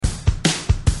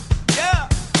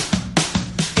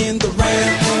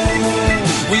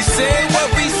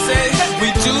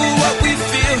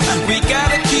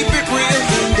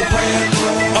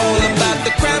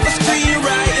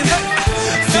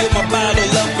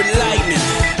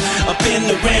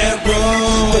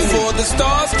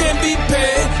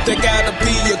There gotta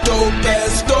be a dope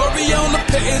ass story on the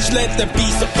page. Let the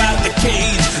beast about the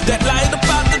cage, that light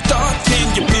about the dark. Can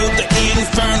you build the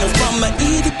inferno from an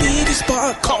itty bitty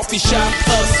spark? Coffee shop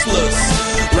hustlers,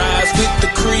 rise with the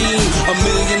cream. A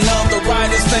million other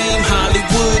writers, same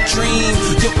Hollywood dream.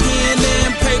 Your pen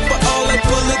and paper, all like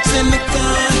bullets in the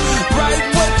gun. Write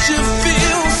what you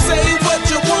feel, say what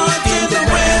you want in the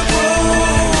rap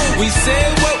room. We say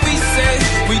what we say,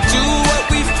 we do what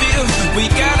we feel. We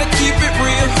gotta keep it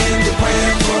real in the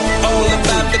rap room. All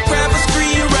about the grab a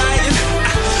screenwriting.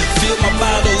 Fill my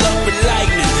bottle up with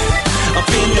lightning. Up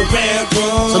in the rap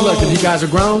room. So look, if you guys are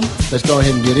grown, let's go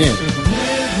ahead and get in.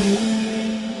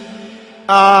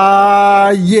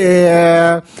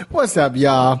 Yeah. What's up,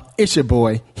 y'all? It's your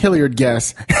boy, Hilliard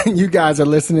Guest. You guys are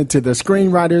listening to the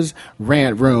Screenwriters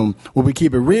Rant Room, where we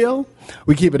keep it real,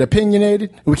 we keep it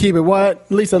opinionated, we keep it what?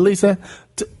 Lisa?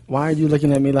 Why are you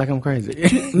looking at me like I'm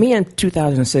crazy? Me in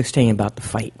 2016 about to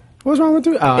fight. What's wrong with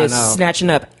you? Oh, It's snatching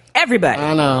up everybody.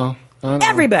 I know.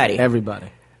 Everybody.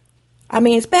 I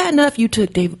mean, it's bad enough you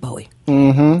took David Bowie.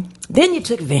 Mm-hmm. Then you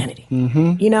took Vanity.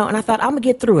 Mm-hmm. You know, and I thought, I'm going to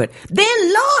get through it.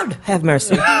 Then, Lord have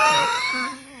mercy,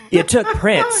 you took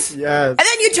Prince. Yes. And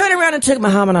then you turned around and took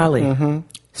Muhammad Ali. Mm-hmm.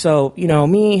 So, you know,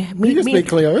 you can speak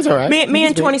clear. It's all right. Me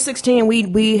in 2016,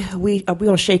 we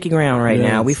on shaky ground right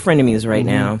now. We frenemies right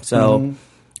now. So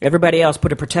everybody else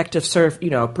put a protective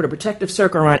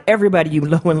circle around everybody you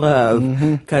know and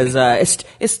love, because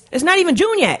it's not even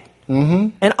June yet.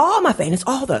 Mm-hmm. And all my fans, it's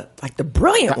all the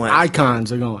brilliant ones.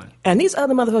 Icons are going. And these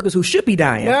other motherfuckers who should be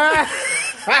dying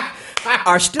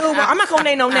are still. I'm not gonna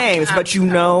name no names, but you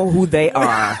know who they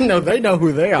are. No, they know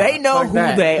who they are. They know who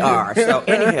they are. So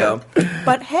anyhow,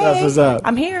 but hey, that's what's up.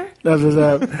 I'm here. That's what's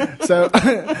up. So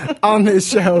on this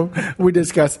show, we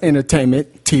discuss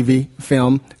entertainment, TV,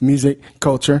 film, music,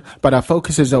 culture, but our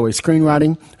focus is always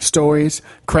screenwriting, stories,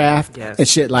 craft, and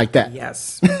shit like that.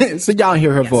 Yes. So y'all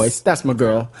hear her voice. That's my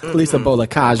girl, Lisa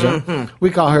Bolakaja. Mm-hmm.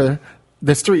 We call her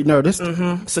the street nerdist,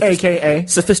 a.k.a.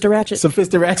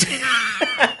 Sophistiratchet.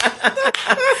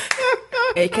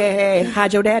 A.K.A.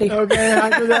 hide your daddy.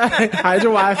 Okay, hide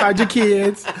your wife, hide your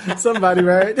kids. Somebody,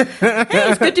 right? Hey,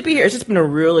 it's good to be here. It's just been a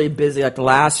really busy, the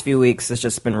last few weeks, it's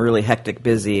just been really hectic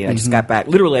busy. I just got back.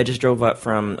 Literally, I just drove up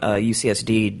from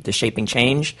UCSD, the Shaping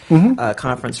Change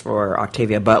conference for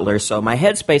Octavia Butler. So my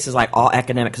headspace is all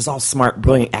academic, because it's all smart,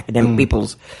 brilliant academic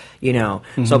people's. You know,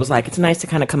 so it was it's nice to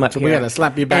kind of come up here. We got to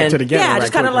slap you back to the game. Yeah,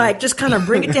 just kind of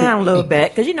bring it down a little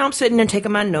bit, because I'm sitting there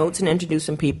taking my notes and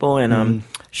introducing people. And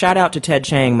shout out to Ted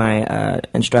Chang, my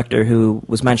instructor, who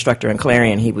was my instructor in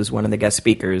Clarion. He was one of the guest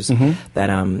speakers. That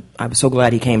I was so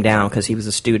glad he came down, because he was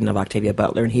a student of Octavia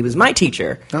Butler, and he was my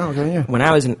teacher. Oh, okay, yeah. When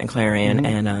I was in Clarion,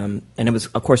 and it was,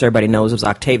 of course, everybody knows it was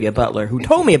Octavia Butler who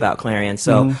told me about Clarion.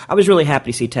 So I was really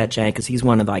happy to see Ted Chang, because he's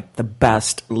one of the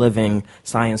best living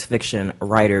science fiction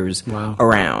writers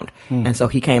around. And so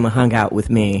he came and hung out with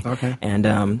me. Okay. And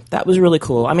that was really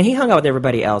cool. I mean, he hung out with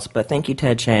everybody else, but thank you,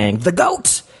 Ted Chang. The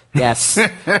GOAT! Yes.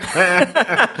 That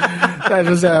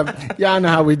was, y'all know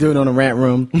how we do it on the Rant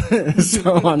Room.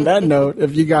 So on that note,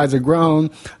 if you guys are grown,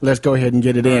 let's go ahead and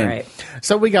get it in. Right.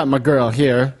 So we got my girl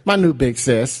here, my new big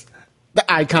sis, the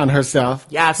icon herself.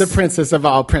 Yes. The princess of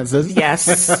all princes.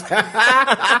 Yes.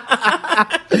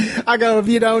 I go, if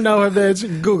you don't know her,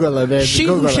 bitch, Google her, bitch. She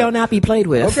Google who her. shall not be played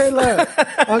with. Okay, look.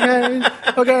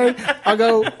 Okay. I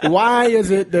go, why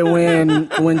is it that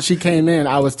when she came in,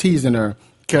 I was teasing her?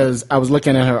 Because I was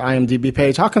looking at her IMDb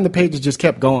page. How come the pages just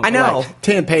kept going? I know.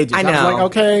 10 pages. I know. I was like,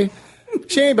 okay.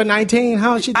 She ain't but 19.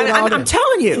 How she did all that? I'm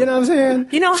telling you. You know what I'm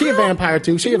saying? She a vampire,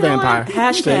 too. She a vampire.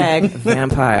 Hashtag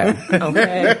vampire.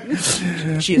 Okay.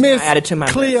 She's Miss added to my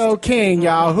Cleo list. King,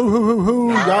 y'all.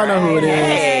 Who? Y'all know who it is.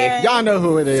 Hey. Y'all know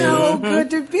who it is. So good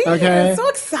to be Okay. here. So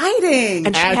exciting.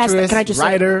 And she Actress, has, can I just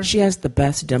writer. say, she has the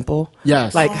best dimple.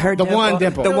 Yes. Her The dimple. one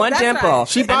dimple. The one That's dimple. right.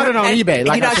 She bought it on eBay,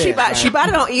 like I said. She bought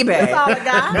it on eBay. That's all I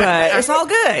got. But it's all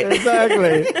good.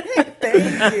 Exactly.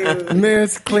 Thank you.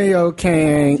 Miss Cleo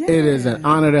King, it is an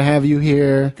honor to have you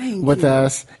here with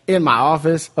us in my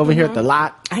office over here at the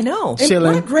lot. I know. And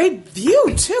Chilling. what a great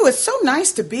view, too. It's so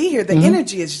nice to be here. The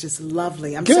energy is just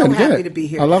lovely. I'm so happy to be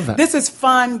here. I love that. This is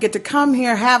fun. Get to come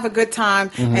here, have a good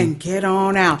time, and get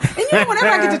on out. And whenever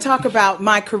I get to talk about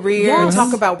my career,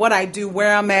 talk about what I do,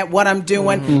 where I'm at, what I'm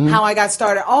doing, how I got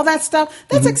started, all that stuff,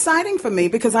 that's exciting for me,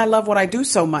 because I love what I do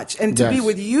so much. And to be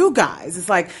with you guys, it's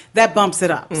like that bumps it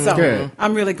up. So Good.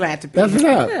 I'm really glad to be That's what's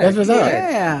here. up. That's what's up.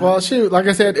 Yeah. Well, shoot, like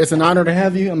I said, it's an honor to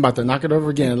have you. I'm about to knock it over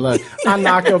again. Look, I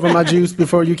knocked over my juice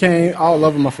before you came, all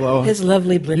over my floor. His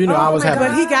lovely blend. You know I was having.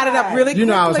 But he got it up really quickly. You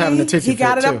know I was having a tissue He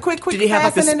got fit, it up too. quick. Did he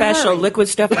have the fast, and in a special hurry. liquid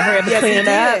stuff to hurry up and Yes, clean he it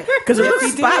up? did. Because it Yes, looks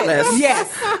he did. spotless.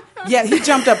 Yes. Yeah, he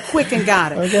jumped up quick and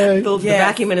got it. Okay. The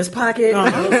vacuum in his pocket.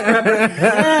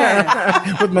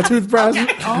 Yeah. With my toothbrush.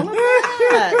 All of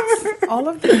that. All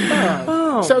of the above.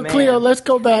 Oh, So, man. Cleo, let's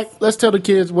go back. Let's tell the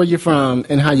kids where you're from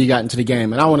and how you got into the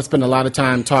game. And I want to spend a lot of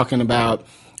time talking about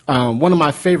one of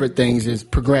my favorite things is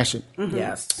progression.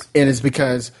 Yes. And it's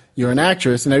because you're an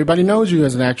actress, and everybody knows you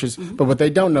as an actress, but what they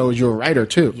don't know is you're a writer,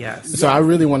 too. Yes. So I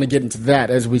really want to get into that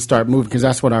as we start moving, because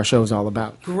that's what our show's all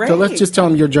about. Great. So let's just tell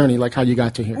them your journey, like how you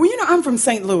got to here. Well, I'm from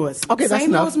St. Louis. Okay, that's St.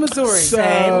 enough. Louis, Missouri. So-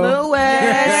 St. Louis.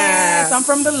 Yes, I'm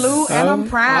from the Lou, and I'm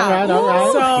proud. all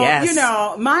right. So,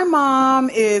 Yes. my mom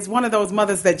is one of those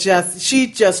mothers that she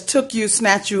just took you,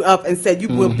 snatched you up, and said, you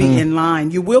will be in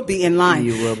line. You will be in line.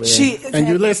 You will be. And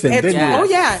you listened, didn't you? Oh,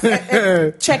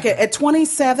 yeah. Check it. At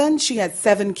 27, she had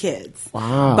 7 kids.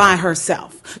 Wow. By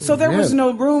herself. So there was Really?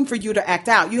 no room for you to act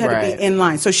out. You had to Right. be in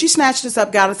line. So she snatched us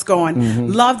up, got us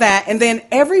going. Love that. And then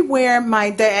everywhere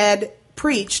my dad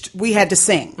preached, we had to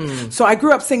sing. So I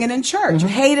grew up singing in church.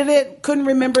 Hated it. Couldn't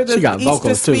remember the She got Easter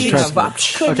vocals, too. speech. Trust me.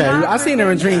 Could Okay, not I seen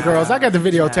her in remember- Dream Girls. I got the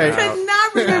videotape. could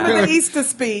not remember the Easter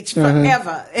speech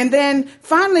forever. And then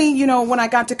finally, when I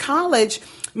got to college,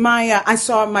 I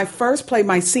saw my first play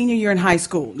my senior year in high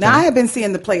school. Now, I had been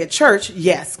seeing the play at church,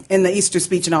 yes, in the Easter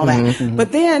speech and all that.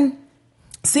 But then,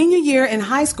 senior year in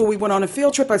high school, we went on a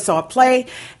field trip. I saw a play,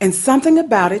 and something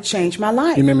about it changed my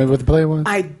life. You remember what the play was?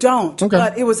 I don't, Okay.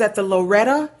 but it was at the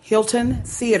Loretta Hilton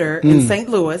Theater in St.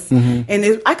 Louis,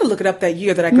 and I could look it up that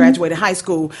year that I graduated high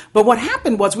school. But what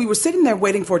happened was we were sitting there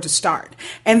waiting for it to start,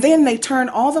 and then they turned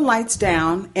all the lights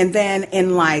down, and then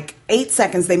in like 8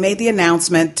 seconds they made the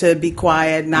announcement to be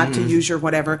quiet, not to use your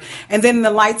whatever, and then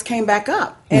the lights came back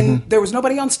up, and there was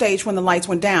nobody on stage when the lights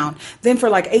went down. Then for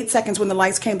like 8 seconds when the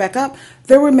lights came back up,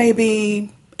 there were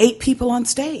maybe 8 people on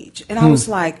stage, and I was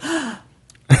like,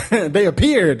 They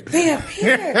appeared. they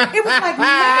appeared. It was like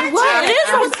magic. Well,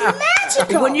 it was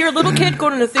magical. When you're a little kid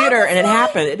going to the theater and it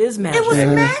happened, it is magic. It was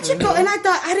magical, and I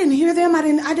thought I didn't hear them.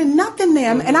 I did nothing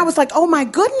them, and I was like, "Oh my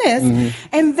goodness!"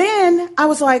 And then I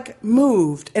was like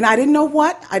moved, and I didn't know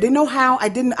what, I didn't know how, I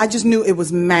just knew it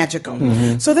was magical.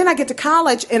 So then I get to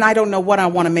college, and I don't know what I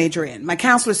want to major in. My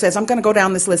counselor says, "I'm going to go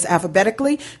down this list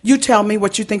alphabetically. You tell me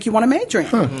what you think you want to major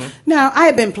in." Now I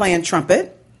had been playing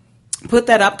trumpet. Put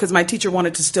that up because my teacher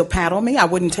wanted to still paddle me. I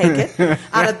wouldn't take it.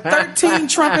 Out of 13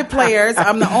 trumpet players,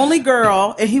 I'm the only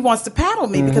girl, and he wants to paddle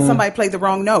me because somebody played the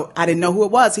wrong note. I didn't know who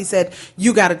it was. He said,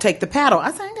 "You got to take the paddle." I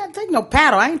said, "I ain't got to take no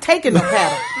paddle. I ain't taking no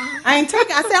paddle. I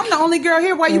said, "I'm the only girl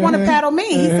here. Why you want to paddle me?"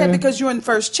 He said, "Because you're in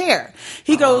first chair."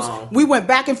 He goes, we went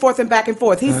back and forth and back and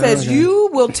forth. He says, "You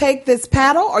will take this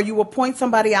paddle or you will point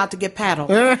somebody out to get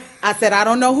paddled." I said, "I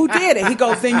don't know who did it." He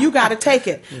goes, "Then you got to take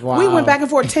it." Wow. We went back and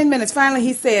forth 10 minutes. Finally,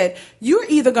 he said, "You're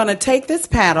either going to take this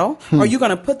paddle or you're going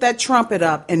to put that trumpet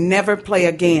up and never play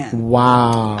again." I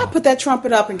Wow. put that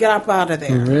trumpet up and get up out of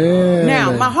there. Really?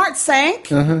 Now, my heart sank,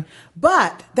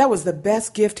 but that was the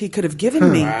best gift he could have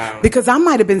given me because I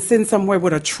might have been sitting somewhere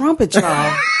with a trumpet,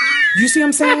 y'all. You see what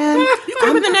I'm saying? You could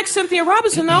have been the next Cynthia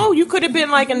Robinson, though. You could have been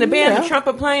like in the band, the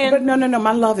trumpet playing. But no.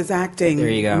 My love is acting. There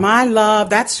you go. My love,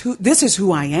 this is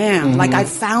who I am. Like, I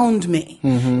found me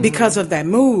because of that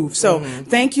move. So,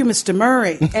 thank you, Mr.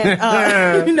 Murray. And,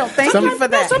 thank you for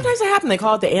that. Sometimes it happens. They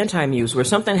call it the anti-muse, where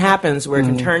something happens where it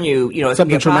can turn you, it can Something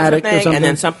be a positive traumatic or thing, something. and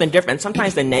then something different.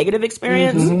 Sometimes the negative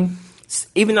experience,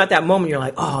 even though at that moment you're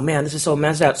like, "Oh man, this is so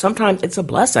messed up." Sometimes it's a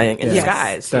blessing in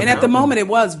disguise. And at the moment, it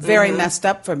was very messed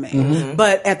up for me.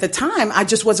 But at the time, I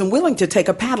just wasn't willing to take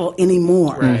a paddle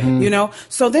anymore.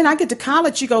 So then I get to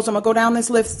college. She goes, "I'm going to go down this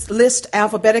list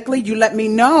alphabetically. You let me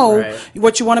know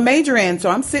what you want to major in." So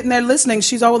I'm sitting there listening.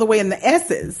 She's all the way in the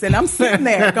S's. And I'm sitting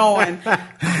there going, "I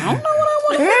don't know what I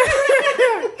want to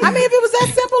major in." I mean, if it was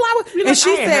that simple, I would. You're And like, she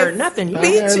 "I ain't said, heard nothing."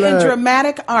 "Speech and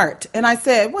dramatic art." And I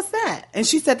said, "What's that?" And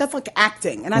she said, "That's like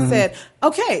acting." And I said,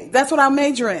 "Okay, that's what I'll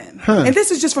major in." And this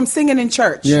is just from singing in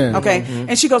church. Yeah. Okay.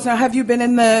 And she goes, "Now, have you been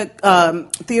in the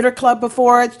theater club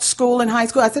before at school and high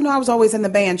school?" I said, "No, I was always in the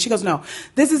band." She goes, "No,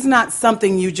 this is not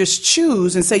something you just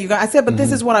choose and say you go." I said, "But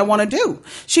this is what I want to do."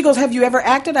 She goes, "Have you ever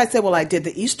acted?" I said, "Well, I did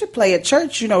the Easter play at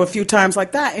church, a few times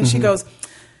like that." And she goes,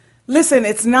 "Listen,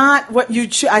 it's not what you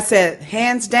choose." I said,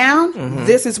 "Hands down,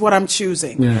 this is what I'm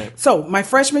choosing." Yeah. So my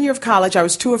freshman year of college, I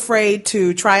was too afraid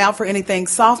to try out for anything.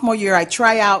 Sophomore year, I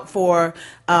try out for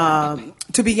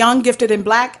To Be Young, Gifted, and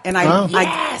Black, and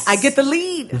I get the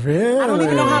lead. Really? I don't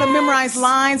even know how to memorize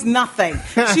lines, nothing.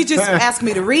 She just asked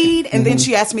me to read, and then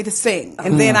she asked me to sing,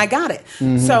 and then I got it.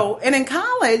 So, and in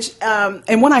college,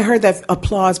 and when I heard that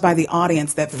applause by the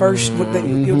audience, that first,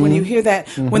 when you hear that,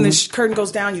 when the curtain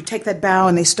goes down, you take that bow,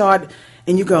 and they start,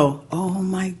 and you go, "Oh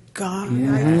my God,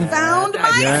 I found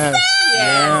myself."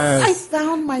 Yes. I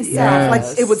found myself. Yes. Like,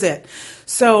 it was it.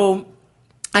 So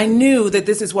I knew that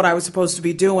this is what I was supposed to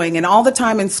be doing. And all the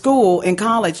time in school, in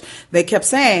college, they kept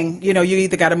saying, you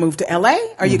either got to move to LA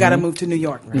or you got to move to New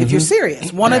York. If you're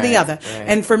serious, one or the other. Right.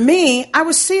 And for me, I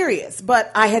was serious, but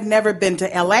I had never been to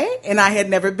LA and I had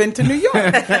never been to New York.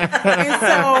 And so,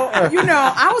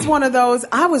 I was one of those,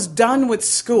 I was done with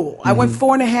school. I went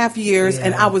 4.5 years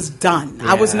and I was done.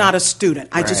 I was not a student.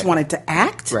 I just wanted to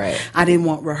act. Right. I didn't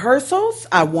want rehearsals.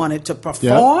 I wanted to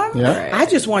perform. Yep. I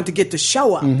just wanted to get to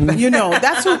show up.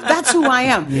 That's who I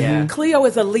am. Yeah. Cleo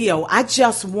is a Leo. I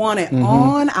just want it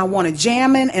on. I want to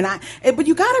jamming, but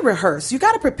you got to rehearse. You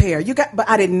got to prepare. But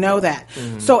I didn't know that.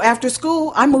 So after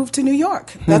school, I moved to New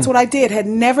York. That's what I did. Had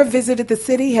never visited the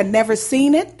city. Had never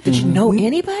seen it. Did you know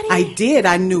anybody? I did.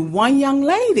 I knew one young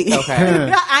lady.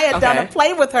 Okay. I had done a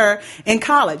play with her in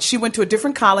college. She went to a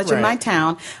different college in my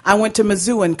town. I went to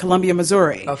Mizzou in Columbia,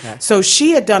 Missouri. Okay. So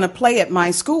she had done a play at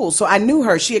my school. So I knew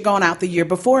her. She had gone out the year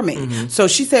before me. So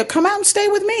she said, "Come out and stay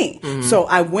with me." So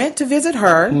I went to visit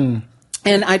her.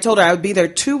 And I told her I would be there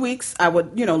 2 weeks. I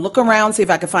would, look around, see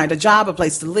if I could find a job, a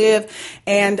place to live.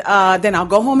 And then I'll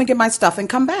go home and get my stuff and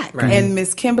come back. Right. And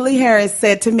Miss Kimberly Harris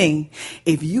said to me,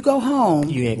 if you go home,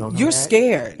 you're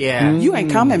scared. Yeah. You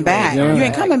ain't coming back. Yeah. You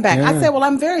ain't coming back. Yeah. I said, well,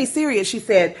 I'm very serious. She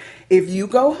said, if you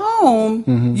go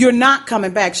home, you're not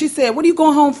coming back. She said, what are you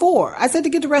going home for? I said,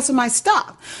 to get the rest of my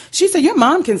stuff. She said, your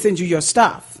mom can send you your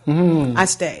stuff. I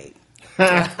stayed.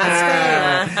 I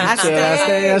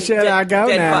stayed. I go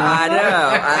now. I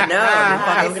know.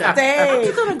 I stayed.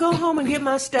 You're gonna go home and get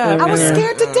my stuff. I was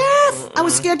scared to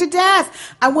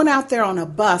death. I went out there on a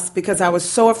bus because I was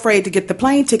so afraid to get the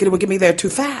plane ticket. It would get me there too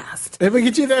fast. It would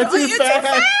get you there too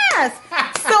fast.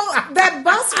 So that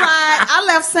bus ride, I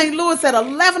left St. Louis at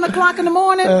 11 o'clock in the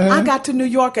morning. I got to New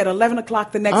York at 11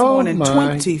 o'clock the next morning.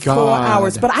 24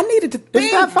 hours. But I needed to think.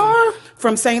 Is that far?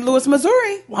 From St. Louis,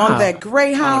 Missouri, on that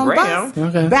Greyhound bus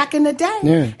back in the day.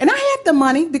 Yeah. And I had the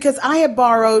money because I had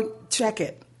borrowed, check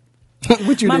it.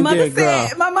 What you my mother girl?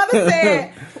 My mother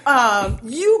said,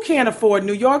 you can't afford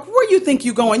New York. Where you think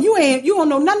you going? You don't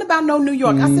know nothing about no New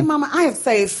York. I said, Mama, I have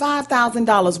saved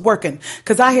 $5,000 working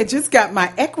because I had just got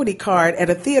my equity card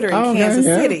at a theater in Kansas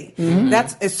City.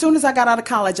 That's as soon as I got out of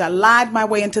college, I lied my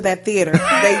way into that theater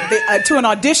to an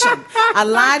audition. I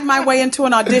lied my way into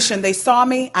an audition. They saw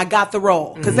me. I got the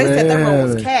role because they said that role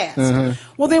was cast.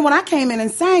 Well, then when I came in and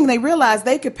sang, they realized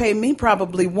they could pay me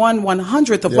probably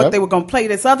 1/100th of what they were going to play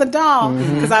this other doll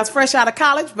because I was fresh out of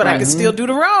college, but I could still do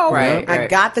the role. I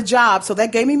got the job. So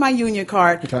that gave me my union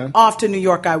card. Off to New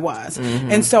York I was.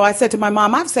 And so I said to my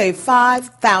mom, I've saved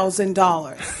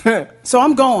 $5,000. So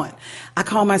I'm going. I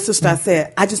called my sister. I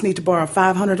said, I just need to borrow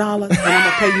 $500 and I'm going to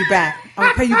pay you back.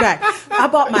 I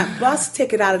bought my bus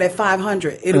ticket out of that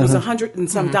 $500. It was $100 and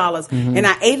some dollars. And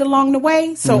I ate along the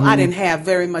way, so I didn't have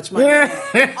very much money. When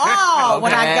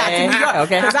I got to New York.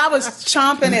 Because I was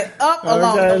chomping it up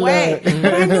along the way.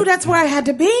 But I knew that's where I had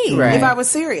to be if I was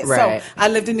serious. So I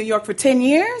lived in New York for 10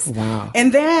 years. Wow.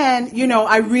 And then,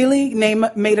 I really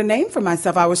made a name for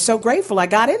myself. I was so grateful I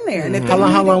got in there. And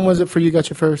how long was it for you got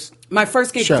your first? My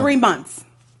first gig, 3 months.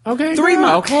 Okay. 3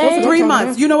 months. Okay. 3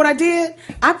 months. You know what I did?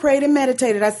 I prayed and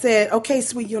meditated. I said, okay,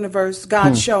 sweet universe,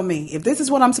 God, show me. If this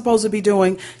is what I'm supposed to be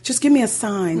doing, just give me a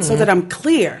sign so that I'm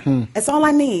clear. That's all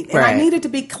I need. And I needed to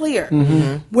be clear.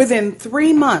 Within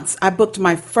 3 months, I booked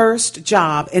my first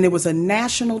job, and it was a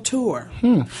national tour.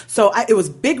 So it was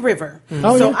Big River.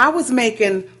 I was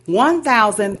making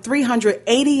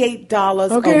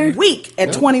 $1,388 a week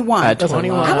at 21. At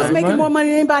 21. I was making more money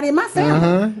than anybody in my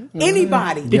family.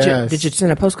 Anybody. Did you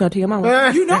send a postcard to your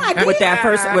mama? You know I did. With that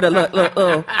first, with a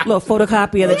little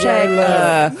photocopy of the check.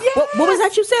 What was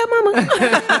that you said, Mama?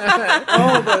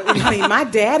 But my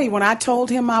daddy, when I told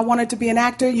him I wanted to be an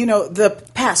actor, the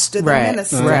pastor, the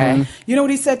minister, you know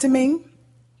what he said to me?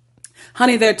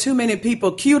 Honey, there are too many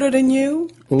people cuter than you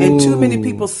and too many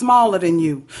people smaller than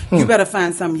you. You better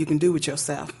find something you can do with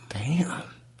yourself. Damn.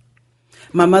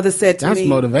 My mother said to me... That's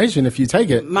motivation if you take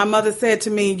it. My mother said to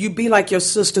me, you be like your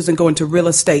sisters and go into real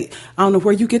estate. I don't know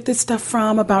where you get this stuff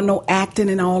from about no acting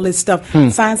and all this stuff.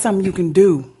 Find something you can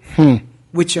do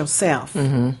with yourself.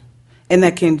 And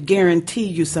that can guarantee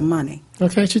you some money.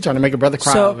 Okay, she's trying to make a brother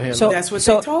cry over here. That's what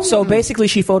they told me. So basically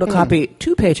she photocopied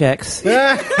 2 paychecks.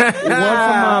 One for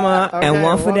Mama and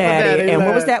one for Daddy. And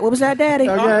what was that, Daddy?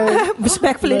 Okay.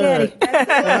 Respectfully, Daddy.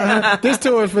 This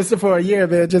tour is for a year,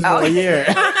 man, just for a year.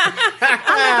 I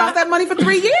lived off that money for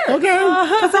 3 years. Okay.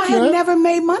 Because I had never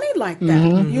made money like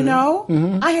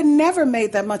that, I had never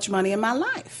made that much money in my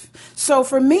life. So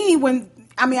for me, when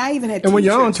I mean, I even had And when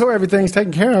you're on t-shirts. tour, everything's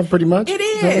taken care of pretty much. It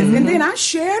is. And then I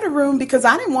shared a room because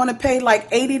I didn't want to pay like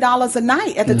 $80 a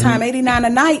night at the time, $89 a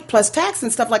night plus tax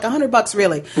and stuff, like $100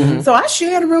 really. So I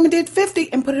shared a room and did $50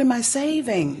 and put it in my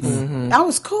savings. I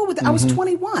was cool with it. I was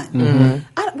 21.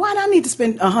 Why do I need to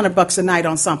spend $100 a night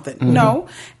on something? No.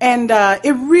 And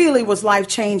it really was life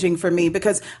changing for me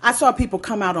because I saw people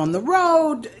come out on the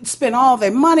road, spend all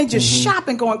their money just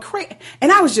shopping, going crazy.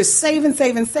 And I was just saving.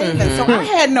 So I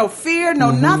had no fear,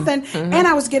 no nothing. And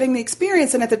I was getting the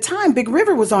experience. And at the time, Big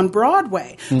River was on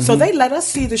Broadway. So they let us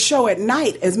see the show at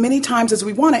night as many times as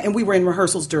we wanted. And we were in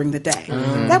rehearsals during the day.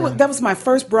 That was my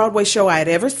first Broadway show I had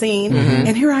ever seen.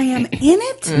 And here I am in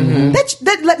it.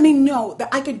 That let me know that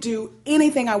I could do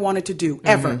anything I wanted to do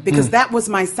ever because that was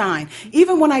my sign.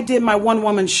 Even when I did my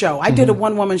one-woman show, I did a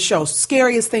one-woman show,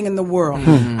 scariest thing in the world.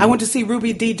 I went to see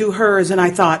Ruby Dee do hers and I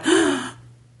thought,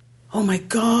 oh my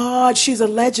God, she's a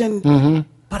legend.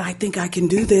 But I think I can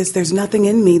do this. There's nothing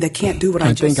in me that can't do what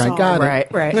I just saw. I think I got it.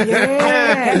 Right.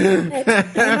 Yeah.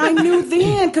 And I knew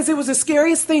then because it was the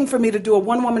scariest thing for me to do a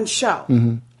one-woman show.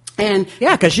 And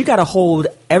Yeah, because you got to hold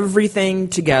everything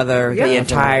together the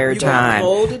entire You gotta time.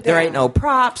 hold it There down. ain't no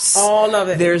props. All of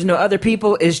it. There's no other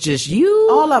people. It's just you.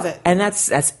 All of it. And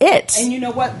that's it. you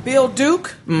know what? Bill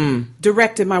Duke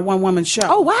directed my one-woman show.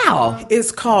 Oh, wow.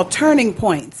 It's called Turning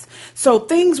Points. So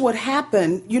things would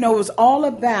happen. It was all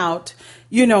about,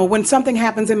 when something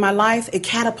happens in my life, it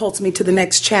catapults me to the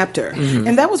next chapter.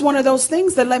 And that was one of those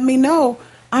things that let me know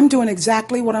I'm doing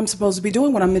exactly what I'm supposed to be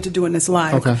doing, what I'm meant to do in this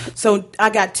life. Okay. So I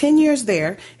got 10 years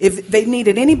there. If they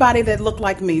needed anybody that looked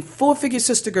like me, full-figure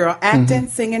sister girl, acting,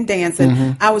 singing,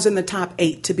 dancing, I was in the top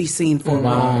 8 to be seen for a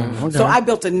while. Okay. So I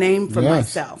built a name for Yes.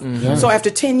 myself. So after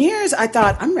 10 years, I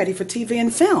thought, I'm ready for TV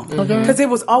and film. Because it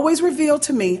was always revealed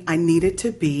to me I needed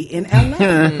to be in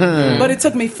LA. But it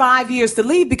took me 5 years to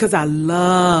leave because I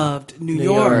loved New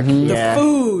York. The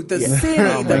food, the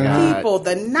city, the people,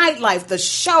 the nightlife, the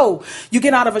show. You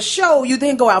get out of a show, you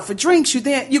then go out for drinks, you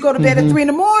go to bed at 3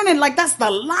 a.m. Like that's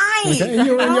the life. And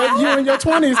you in your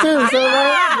 20s too, so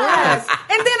right? Yes.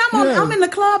 And then I'm in the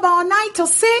club all night till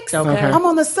 6. Okay. I'm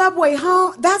on the subway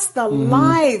home. That's the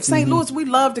life. St. Louis, we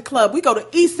love the club. We go to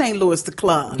East St. Louis the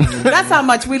club. That's how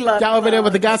much we love. Y'all over there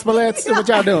with the gospelettes? What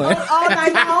y'all doing? All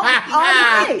night long, all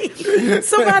night.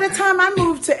 So by the time I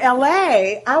moved to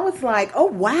LA, I was like, oh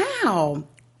wow.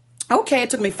 Okay, it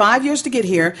took me 5 years to get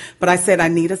here, but I said I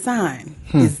need a sign.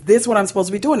 Is this what I'm supposed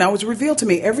to be doing? Now it was revealed to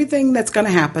me everything that's going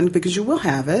to happen, because you will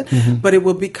have it, but it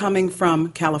will be coming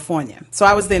from California. So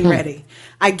I was then ready.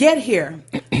 I get here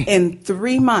in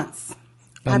 3 months.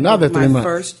 Another 3 my months.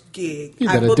 First gig. You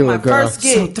I better booked do my it, girl. first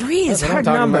gig. So 3 is That's what her I'm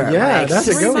talking number. about. Yeah, Like, that's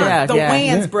a 3 good one. months. The Yeah.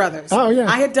 Wayans brothers. Oh, yeah.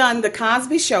 I had done the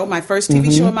Cosby Show, my first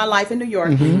TV show in my life in New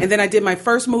York, and then I did my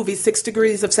first movie, 6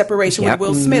 Degrees of Separation, Yep. with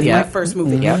Will Smith, Yep. my first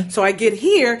movie. Yep. So I get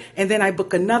here, and then I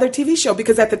book another TV show,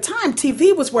 because at the time,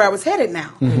 TV was where I was headed now.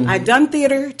 I'd done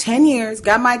theater 10 years,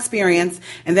 got my experience,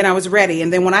 and then I was ready.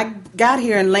 And then when I got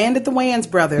here and landed the Wayans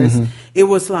brothers, it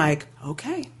was like,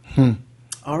 okay.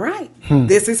 All right,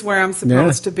 this is where I'm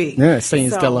supposed to be. Yeah, scene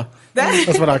stiller.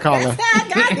 That's what I call her. That's how I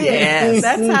got here. Yes.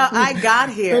 That's how I got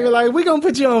They here. were like, "We gonna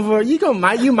put you on for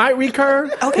you might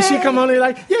recur." Okay. And she come on and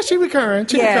like, "Yeah, she recurring.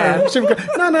 She Yeah. recurring. She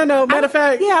recurring." No. Matter of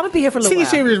fact, Yeah, I'm gonna be here for a little while.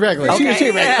 She was regular. She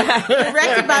regular.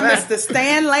 Directed by Mr.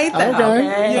 Stan Lathan.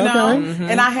 Okay. You know,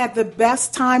 Okay. and I had the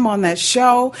best time on that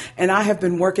show, and I have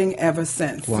been working ever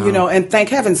since. You know, and thank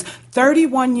heavens,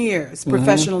 31 years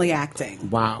professionally acting.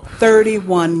 Wow.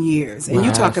 31 years, and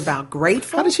you Wow. talk about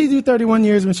grateful. How did she do 31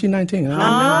 years when she's 19?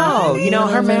 Oh,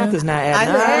 her math is not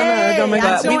adding up. Hey, don't make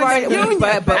I sense. We've joined already, the union.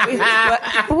 but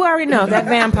we already know that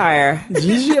vampire.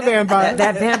 She a vampire.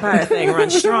 That vampire thing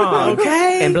runs strong.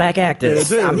 Okay. And black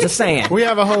actors. I'm just saying. We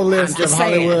have a whole list of just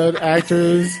saying. Hollywood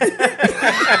actors,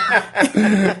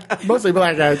 mostly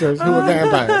black actors who are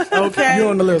vampires. Okay. You're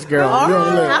on the list, girl. All You're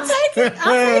on the right, I'll list. take it.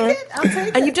 I'll take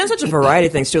it. And you've done such a variety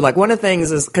of things too. Like one of the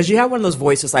things is because you have one of those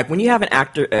voices. Like when you have an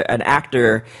actor,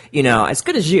 as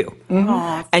good as you,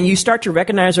 and you start to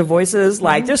recognize their voices.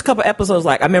 Like there's a couple episodes.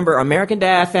 Like I remember American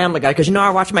Dad, Family Guy, because I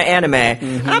watch my anime,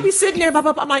 and I'll be sitting there,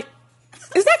 I'm like,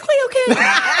 is that Cleo King?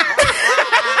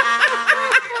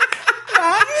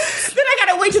 Then I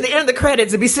gotta wait to the end of the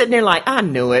credits and be sitting there like, I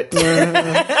knew it.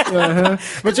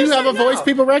 But you have a voice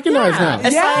people recognize now. It's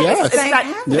like, Yes. it's like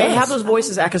they Yes. have those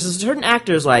voices because there's certain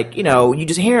actors like you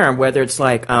just hear them. Whether it's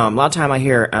like a lot of time I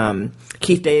hear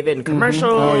Keith David in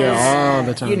commercials. Oh yeah, all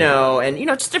the time. And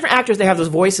just different actors. They have those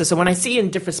voices. So when I see in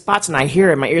different spots and I hear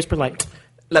it, my ears put like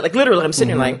literally, I'm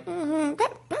sitting there like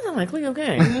that sounds like Cleo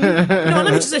King. Let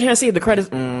me just sit here and see the credits.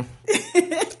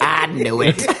 I knew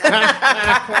it.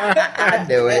 I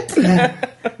knew it.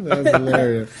 That's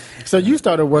hilarious. So you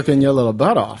started working your little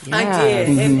butt off. Yeah. I did,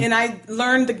 Mm-hmm. and I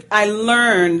learned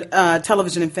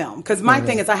television and film because my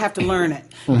thing is I have to learn it.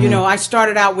 Mm-hmm. You know, I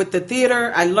started out with the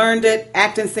theater, I learned it,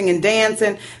 acting, singing,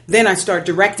 dancing. Then I started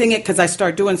directing it because I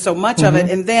started doing so much of it,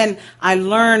 Mm-hmm. and then I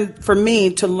learned for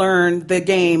me to learn the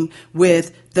game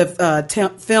with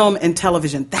the film and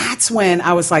television. That's when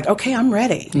I was like, okay, I'm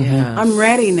ready. Yes. I'm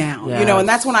ready now. You know, and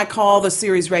that's Yes. when I call the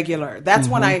series regular. That's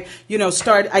when I,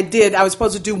 I was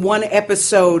supposed to do one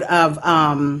episode of,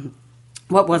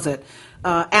 what was it?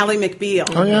 Ally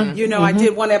McBeal. Oh, yeah? You know, I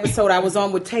did one episode I was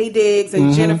on with Taye Diggs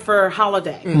and Jennifer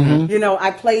Holliday. You know,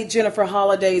 I played Jennifer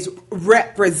Holliday's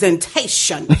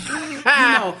representation. You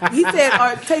know,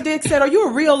 Taye Diggs said, "Are you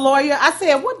a real lawyer?" I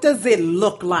said, "What does it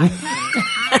look like?"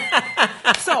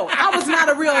 So I was not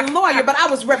a real lawyer, but I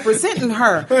was representing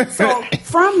her. So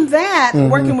from that,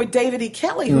 working with David E.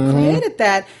 Kelly, who created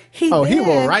that, he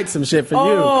will write some shit for you.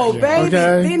 Oh, baby.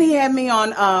 Okay. Then he had me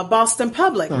on Boston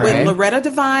Public Right. with Loretta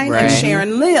Devine Right. and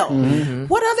Sharon Lill.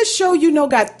 What other show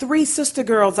got 3 sister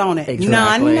girls on it?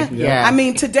 Exactly. None. Yeah. I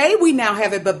mean, today we now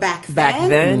have it, but back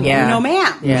then, yeah. no,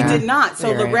 ma'am, Yeah. we did not. So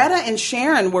You're right. Loretta and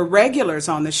Sharon were regulars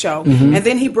on the show, and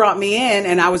then he brought me in,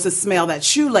 and I was a smell that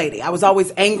shoe lady. I was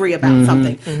always angry about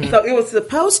something. So it was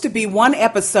supposed to be one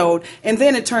episode, and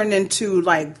then it turned into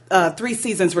like 3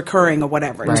 seasons recurring or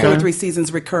whatever, Right. 2 or 3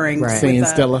 seasons recurring. Right. Seeing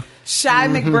Stella. Shy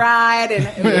McBride,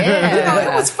 and you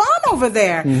know, it was fun over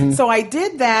there. So I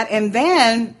did that, and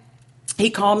then he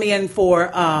called me in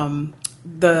for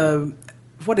the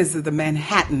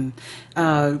Manhattan.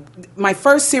 My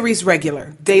first series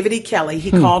regular, David E. Kelly.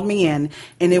 He called me in,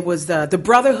 and it was the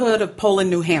Brotherhood of Poland,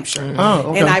 New Hampshire. Oh,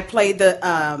 okay. And I played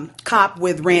the cop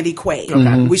with Randy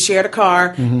Quaid. We shared a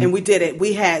car, and we did it.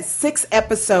 We had 6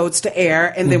 episodes to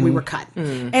air, and then we were cut.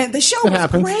 And the show was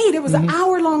happens. great. It was an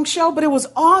hour-long show, but it was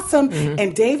awesome.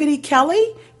 And David E. Kelly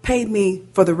paid me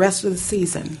for the rest of the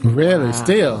season. Really?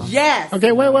 Still? Yes.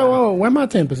 Okay, wait. Where my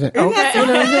 10%?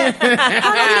 Okay.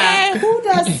 Who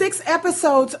does 6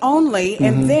 episodes only,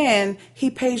 and then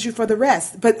he pays you for the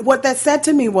rest? But what that said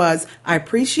to me was, I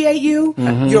appreciate you,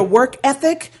 your work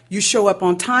ethic. You show up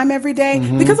on time every day.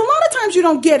 Because a lot of times you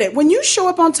don't get it. When you show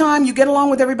up on time, you get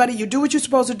along with everybody, you do what you're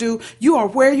supposed to do, you are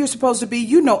where you're supposed to be,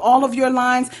 you know all of your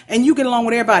lines, and you get along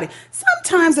with everybody.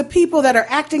 Sometimes the people that are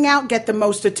acting out get the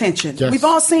most attention. Yes. We've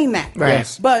all seen that. Right.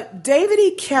 Yes. But David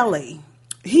E. Kelly,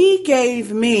 he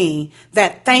gave me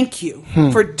that thank you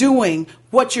for doing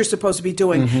what you're supposed to be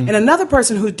doing. And another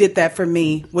person who did that for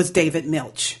me was David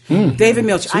Milch. David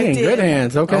Milch. She in good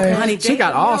hands, okay. Honey, She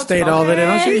got David Allstate Milch, over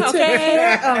there, don't she? He took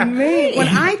care of me. When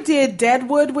I did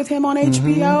Deadwood with him on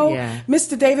HBO, Yeah.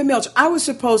 Mr. David Milch, I was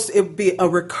supposed to be a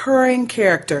recurring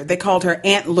character. They called her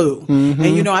Aunt Lou. And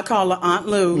you know I call her Aunt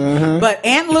Lou. But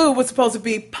Aunt Lou was supposed to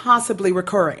be possibly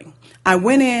recurring. I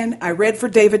went in, I read for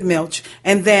David Milch,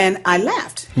 and then I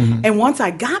left. And once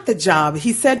I got the job,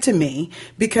 he said to me,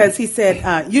 because he said,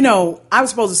 I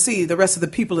was supposed to see the rest of the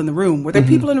people in the room. Were there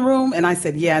people in the room? And I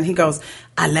said, yeah. And he goes,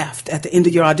 I left at the end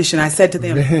of your audition. I said to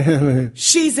them,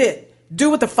 she's it.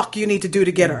 Do what the fuck you need to do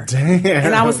to get her. Damn.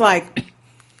 And I was like,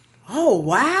 oh,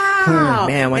 wow.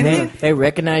 Man, when And they, then- they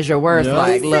recognize your worth, Yeah.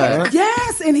 like, he said, look.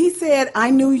 yes, and he said, I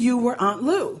knew you were Aunt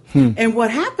Lou. And what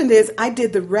happened is I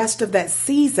did the rest of that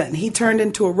season. He turned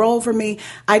into a role for me.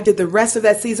 I did the rest of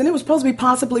that season. It was supposed to be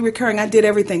possibly recurring. I did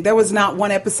everything. There was not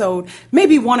one episode,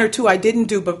 maybe 1 or 2 I didn't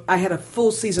do, but I had a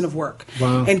full season of work.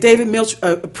 Wow. And David Milch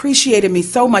appreciated me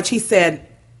so much. He said,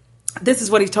 this is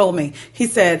what he told me. He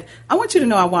said, I want you to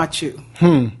know I watch you.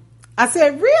 I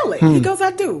said, really? He goes,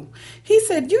 I do. He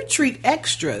said, you treat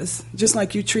extras just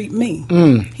like you treat me.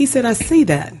 He said, I see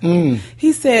that.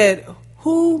 He said,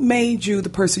 who made you the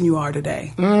person you are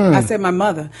today? I said, my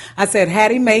mother. I said,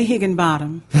 Hattie Mae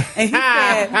Higginbottom. And he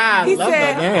said,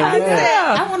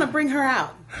 I want to bring her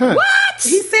out. What?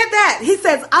 He said that. He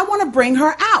says, I want to bring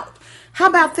her out. How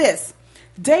about this?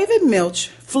 David Milch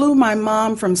flew my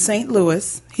mom from St.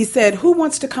 Louis. He said, who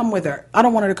wants to come with her? I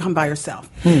don't want her to come by herself.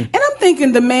 And I'm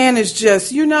thinking the man is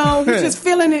just, he's just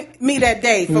feeling me that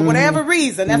day for whatever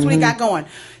reason. That's what he got going.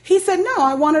 He said, no,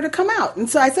 I want her to come out. And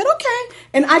so I said, okay.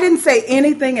 And I didn't say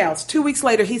anything else. 2 weeks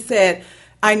later, he said,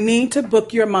 I need to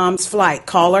book your mom's flight.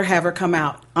 Call her, have her come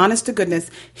out. Honest to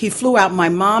goodness, he flew out my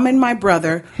mom and my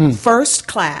brother, first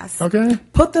class. Okay.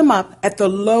 Put them up at the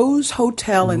Lowe's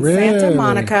Hotel in Santa Really?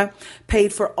 Monica,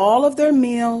 paid for all of their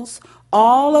meals,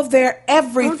 all of their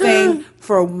everything Okay.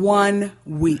 for 1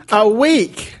 week. A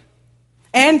week.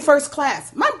 And first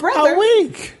class. My brother. A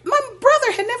week. My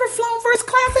brother had never flown first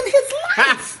class in his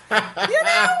life.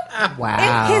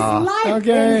 Wow. In his life.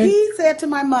 Okay. And he said to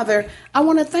my mother, I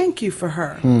want to thank you for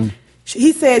her.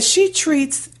 He said, she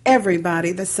treats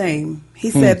everybody the same.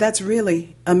 He said, that's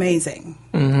really amazing.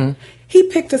 He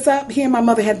picked us up. He and my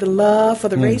mother had the love for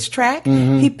the racetrack.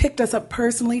 He picked us up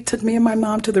personally, took me and my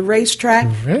mom to the racetrack,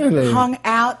 hung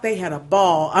out. They had a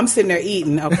ball. I'm sitting there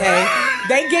eating, okay?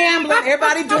 They gambling.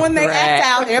 Everybody doing their act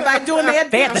out. Everybody doing their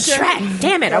addiction. They had the track.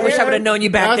 Damn it. I wish I would have known you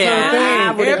back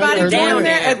then. Everybody doing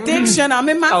their addiction. I'm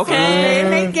in my phone.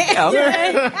 And they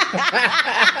gambling.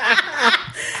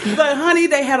 But, honey,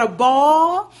 they had a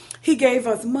ball. He gave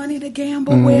us money to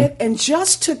gamble with and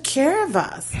just took care of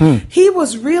us. He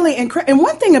was really incredible. And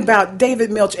one thing about David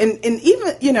Milch, and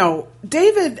even, you know,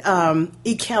 David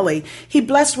E. Kelly, he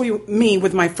blessed me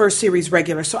with my first series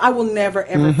regular, so I will never,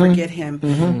 ever forget him.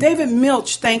 David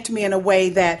Milch thanked me in a way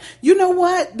that, you know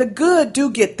what? The good do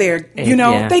get there. You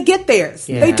know, they get theirs.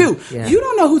 They do. You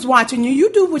don't know who's watching you.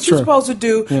 You do what you're supposed to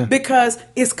do because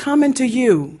it's coming to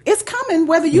you. It's coming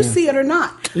whether you see it or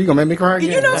not. You're going to make me cry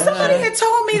again. You know, somebody had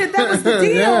told me that was the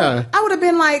deal. I would have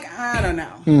been like, I don't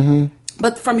know.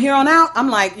 But from here on out,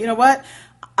 I'm like, you know what?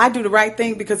 I do the right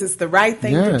thing because it's the right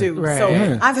thing to do. Right. So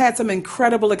I've had some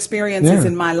incredible experiences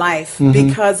in my life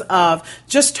because of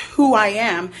just who I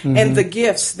am and the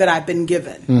gifts that I've been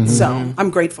given. So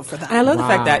I'm grateful for that. I love the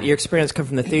fact that your experience come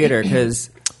from the theater because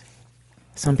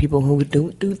some people who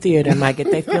do theater might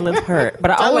get their feelings hurt.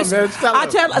 But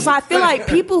I feel like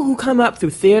people who come up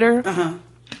through theater,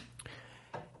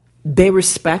 they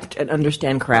respect and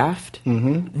understand craft.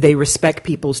 They respect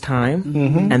people's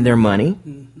time and their money.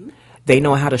 They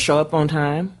know how to show up on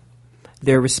time.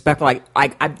 They're respectful,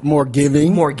 more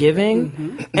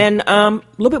giving, and a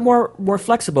little bit more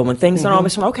flexible when things don't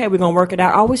always. Okay, we're gonna work it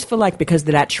out. I always feel like because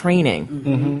of that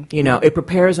training, you know, it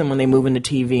prepares them when they move into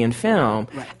TV and film.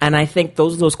 And I think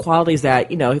those are those qualities that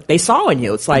you know they saw in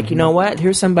you. It's like you know what?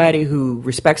 Here's somebody who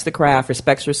respects the craft,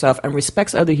 respects herself, and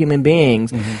respects other human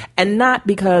beings, and not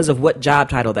because of what job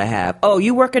title they have. Oh,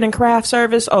 you working in craft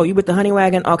service? Oh, you with the Honey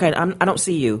Wagon? Okay, I don't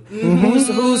see you.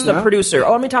 Who's the producer?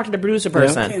 Oh, let me talk to the producer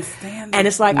person. And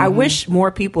it's like, I wish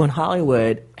more people in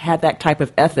Hollywood had that type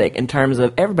of ethic in terms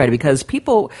of everybody, because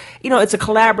people, you know, it's a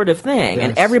collaborative thing,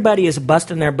 and everybody is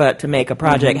busting their butt to make a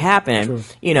project happen.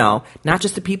 You know, not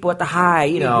just the people at the high,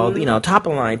 you know, top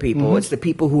of the line people. It's the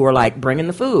people who are like bringing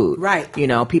the food, right? You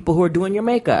know, people who are doing your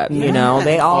makeup. You know,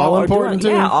 they all are important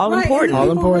doing, too. all important. And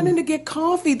people running to get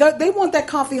coffee. They want that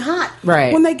coffee hot,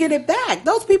 right? When they get it back,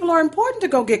 those people are important to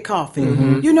go get coffee.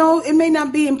 You know, it may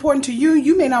not be important to you.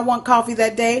 You may not want coffee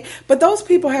that day, but those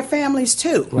people have families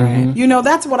too. Right. You know,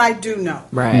 that's what I do know.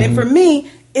 Right. And for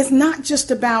me, it's not just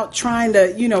about trying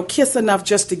to, you know, kiss enough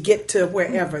just to get to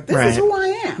wherever. This is who I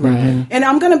am. Right. And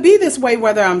I'm going to be this way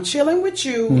whether I'm chilling with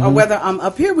you or whether I'm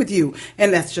up here with you.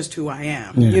 And that's just who I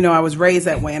am. Yeah. You know, I was raised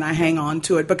that way and I hang on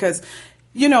to it because,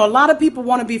 you know, a lot of people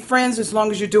want to be friends as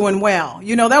long as you're doing well.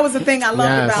 You know, that was the thing I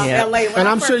loved about L.A. And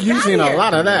I'm sure you've seen a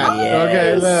lot of that.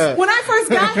 Okay, look. When I first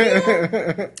got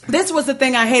here, this was the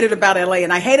thing I hated about L.A.,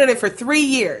 and I hated it for 3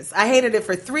 years.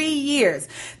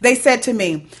 They said to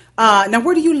me, now,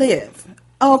 where do you live?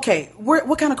 Oh, okay,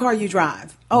 what kind of car you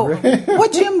drive? Oh,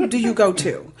 what gym do you go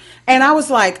to? And I was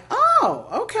like,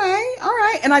 oh, okay, all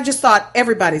right. And I just thought,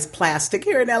 everybody's plastic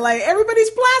here in L.A.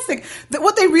 Everybody's plastic.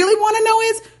 What they really want to know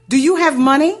is, do you have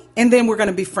money? And then we're going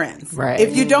to be friends. Right.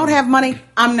 If you don't have money,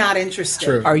 I'm not interested.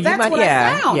 True. That's what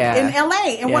I found in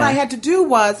L.A. And what I had to do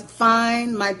was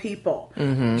find my people.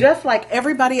 Just like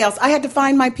everybody else, I had to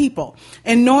find my people.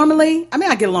 And normally, I mean,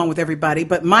 I get along with everybody,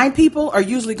 but my people are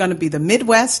usually going to be the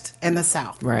Midwest and the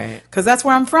South. Right. Because that's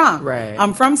where I'm from. Right.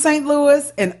 I'm from St.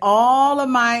 Louis, and all of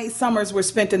my summers were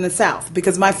spent in the South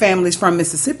because my family's from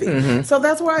Mississippi. So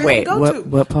that's where I had to go to.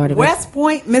 What part of West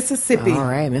Point, Mississippi. All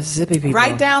right, Mississippi people.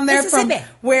 Right down there from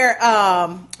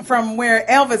where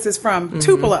Elvis is from,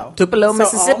 Tupelo,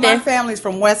 Mississippi. All my family's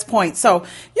from West Point. So,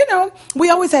 you know, we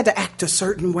always had to act a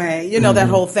certain way, you know, that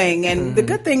whole thing. And the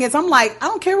good thing is, I'm like, I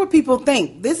don't care what people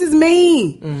think. This is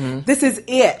me. This is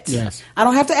it. Yes. I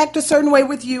don't have to act a certain way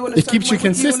with you. And it keeps you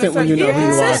consistent when you know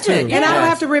who you are, too. And I don't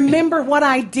have to remember what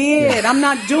I did. I'm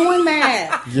not doing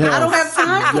that. I don't have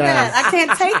time for that. I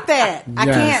can't take that. I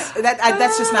can't.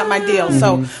 That's just not my deal.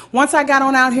 So once I got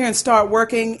on out here and started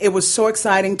working, it was so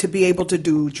exciting to be able to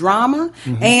do drama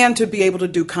and to be able to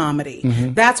do comedy.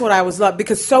 That's what I was loved,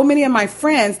 because so many of my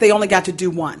friends, they only got to do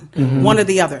one or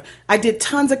the other. I did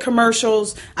tons of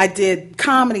commercials. I did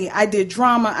comedy. I did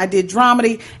drama. I did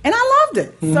dramedy, and I loved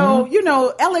it. So, you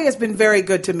know, LA has been very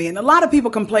good to me, and a lot of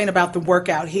people complain about the work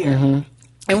out here.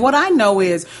 And what I know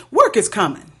is work is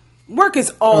coming. Work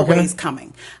is always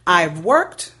coming. I've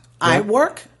worked. I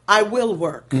work. I will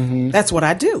work. That's what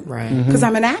I do. Right. Because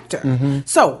I'm an actor.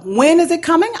 So when is it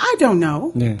coming? I don't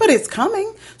know. Yeah. But it's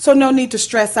coming. So no need to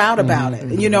stress out about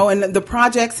it. You know, and the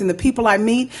projects and the people I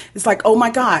meet, it's like, oh my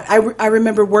God. I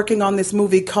remember working on this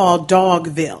movie called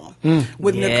Dogville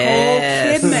with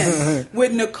Yes.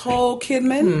 Nicole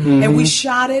Kidman. And we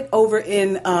shot it over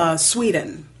in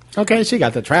Sweden. Okay, she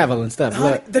got to travel and stuff.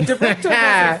 Look. The director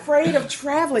was afraid of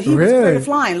traveling. He was Really? afraid of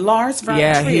flying. Lars von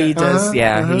Trier. he does.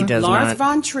 He does Lars not.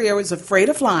 von Trier was afraid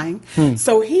of flying.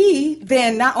 So he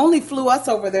then not only flew us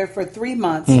over there for 3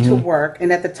 months to work,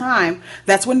 and at the time,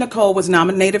 that's when Nicole was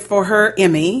nominated for her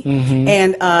Emmy,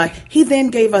 and he then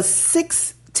gave us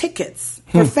 6 tickets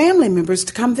for family members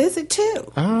to come visit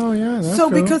too. Oh, yeah. That's So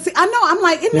cool. because I know, I'm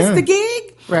like, isn't this the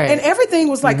gig? Right. And everything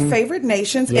was like favorite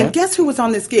nations. Yeah. And guess who was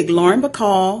on this gig? Lauren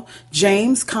Bacall,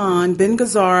 James Caan, Ben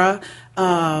Gazzara,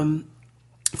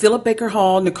 Philip Baker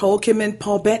Hall, Nicole Kidman,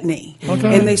 Paul Bettany.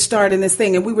 Okay. And they starred in this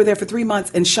thing. And we were there for 3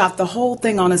 months and shot the whole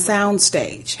thing on a sound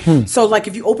stage. So like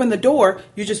if you open the door,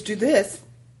 you just do this.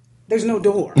 There's no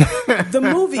door. The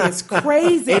movie is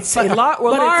crazy. It's but it's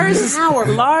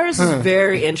powerful. Lars is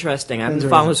very interesting. I've been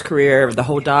following his career, the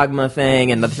whole Dogma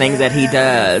thing, and the things that he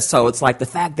does. So it's like the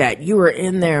fact that you were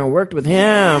in there and worked with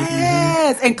him.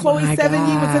 Yes, and Chloe My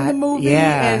Sevigny was in the God. movie,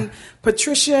 Yeah. and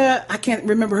Patricia, I can't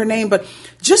remember her name, but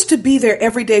just to be there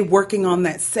every day working on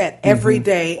that set every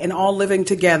day and all living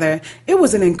together, it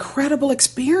was an incredible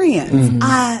experience.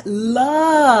 I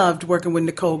loved working with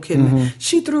Nicole Kidman.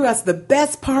 She threw us the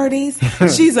best parties.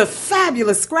 She's a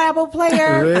fabulous Scrabble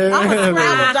player. Really? I'm a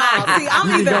Scrabble doll. See, I'm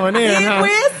You either going in,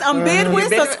 huh? Bid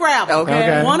Whist or Scrabble.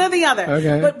 Okay. One or the other.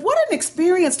 Okay. But what an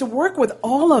experience to work with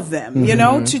all of them, you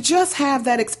know, to just have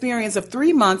that experience of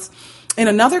 3 months in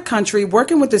another country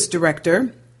working with this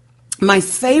director. My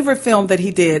favorite film that he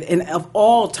did of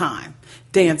all time,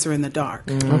 Dancer in the Dark.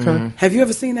 Okay. Have you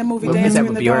ever seen that movie, Is Dancer that in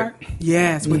with the Bjork? Dark?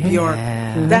 Yes, with Bjork.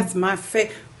 That's my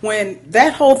favorite. When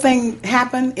that whole thing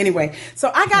happened, anyway,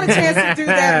 so I got a chance to do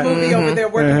that movie over there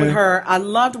working with her. I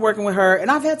loved working with her,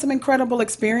 and I've had some incredible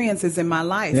experiences in my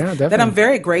life Yeah, that definitely. I'm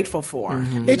very grateful for.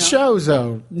 you It know? shows,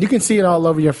 though. You can see it all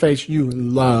over your face. You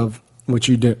love what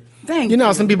you do. Thank you know,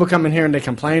 you. some people come in here and they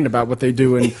complain about what they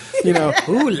do, and you know,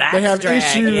 laugh they have track,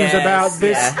 issues yes, about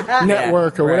this yeah.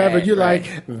 network or whatever. Right, You're right.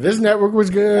 like, this network was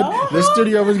good, this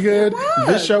studio was good, It was.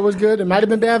 this show was good. It might have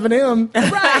been bad for them.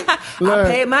 Right. I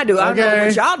paid my due. I don't know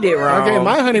what y'all did wrong. Okay,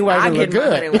 my honey wagon I look get my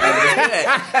good. honey wagon good.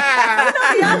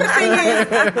 The other thing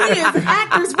is, we as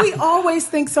actors, we always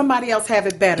think somebody else have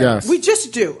it better. Yes. We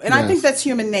just do. And I Yes. think that's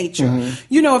human nature.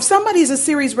 You know, if somebody's a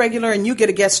series regular and you get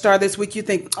a guest star this week, you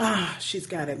think, she's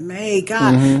got it made.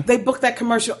 God, they booked that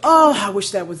commercial. Oh, I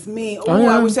wish that was me. Oh,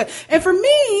 yeah. I wish that. And for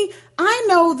me, I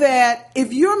know that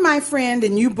if you're my friend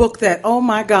and you book that, oh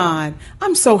my God,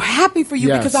 I'm so happy for you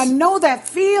Yes. because I know that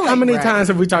feeling. How many times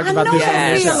have we talked I about know this? that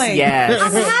on the show? feeling. Yes.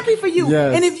 I'm happy for you.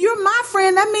 Yes. And if you're my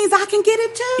friend, that means I can get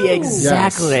it too.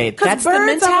 Exactly. Because That's the birds are a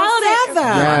mentality.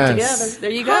 feather. Yes. Together.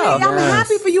 There you go. Honey, I'm Yes.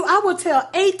 happy for you. I will tell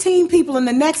 18 people in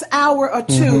the next hour or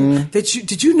two that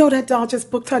did you know that doll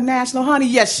just booked her national, honey?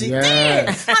 Yes, she Yes. did.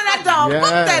 Honey, that doll Yes.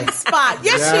 booked that spot.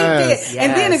 Yes, Yes. she did.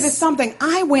 And then if it's something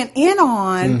I went in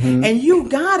on and you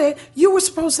got it, you were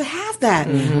supposed to have that.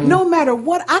 No matter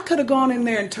what, I could have gone in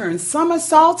there and turned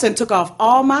somersaults and took off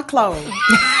all my clothes.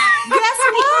 Guess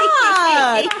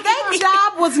what? That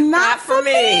job was not for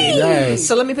me. Yes.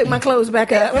 So let me pick my clothes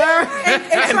back up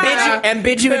and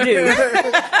bid you adieu.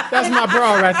 That's my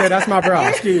bra right there. That's my bra.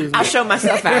 Excuse me. I'll show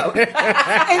myself out. And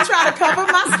try to cover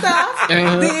my stuff,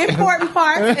 the important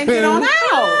parts, and get on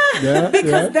out. Yeah,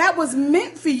 Because yeah. that was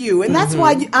meant for you. And that's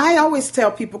why I always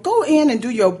tell people, go in and do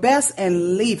your best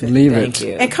and leave it. Leave Thank it.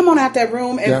 you. And come on out that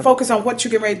room and Yeah. focus on what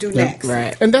you're getting ready to do next.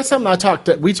 Right. And that's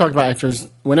something we talk about actors.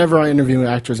 Whenever I interview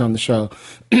actors on the show,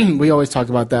 we always talk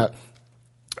about that.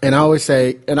 And I always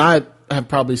say, and I have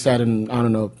probably sat in,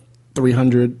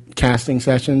 300 casting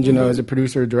sessions, as a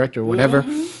producer or director or whatever.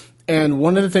 And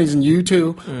one of the things, and you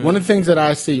too, one of the things that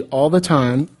I see all the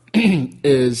time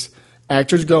is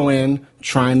actors go in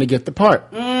trying to get the part.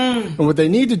 And what they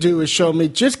need to do is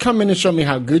just come in and show me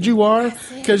how good you are.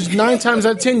 Because 9 times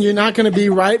out of 10, you're not going to be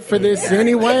right for this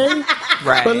anyway.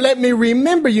 Right. But let me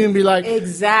remember you and be like,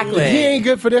 Exactly. he ain't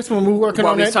good for this one. We're working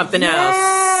Want on me that. something else.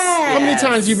 How many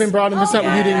times you've been brought in for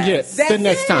something you didn't get That's the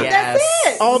next it. time? That's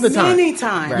it. All the time. Many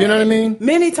times. You know what I mean?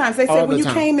 Many times. They All said when the you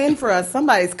time. came in for us,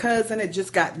 somebody's cousin had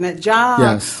just gotten that job.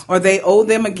 Yes. Or they owe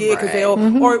them a gig because they owe,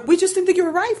 or we just didn't think you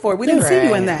were right for it. We didn't see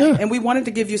you in that. Yeah. And we wanted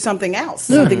to give you something else,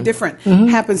 something different.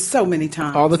 Happens so many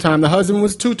times. All the time. The husband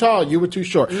was too tall. You were too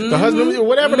short. The husband,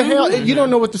 whatever the hell, you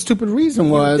don't know what the stupid reason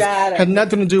was. got it. Had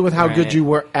nothing to do with how good you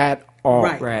were at all.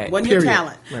 Right. Wasn't Period. your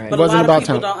talent. Right. But It wasn't a lot about of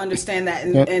people talent. don't understand that.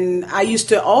 Yep. And I used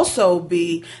to also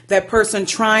be that person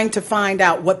trying to find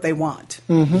out what they want.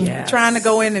 Yes. Trying to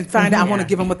go in and find out, I want to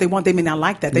give them what they want. They may not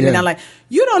like that. They may Yeah. not like,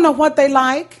 you don't know what they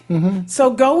like.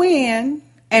 So go in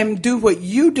and do what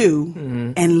you do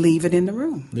and leave it in the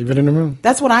room. Leave it in the room.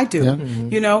 That's what I do, Yeah.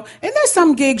 you know. And there's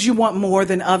some gigs you want more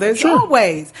than others,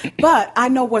 always. But I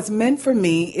know what's meant for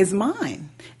me is mine.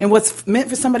 And what's meant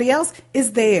for somebody else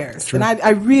is theirs. And I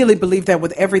really believe that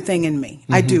with everything in me.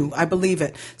 I do. I believe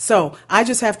it. So I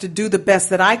just have to do the best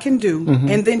that I can do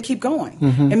and then keep going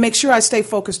and make sure I stay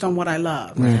focused on what I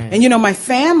love. And, you know, my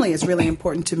family is really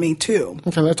important to me, too.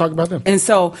 Okay, let's talk about them. And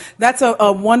so that's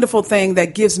a wonderful thing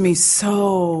that gives me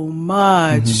so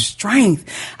much strength.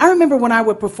 I remember when I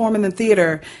would perform in the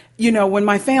theater, you know, when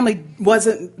my family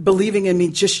wasn't believing in me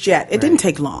just yet. It didn't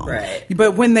take long. Right.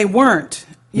 But when they weren't,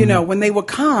 you know, when they would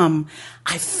come,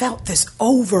 I felt this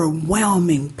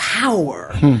overwhelming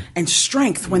power and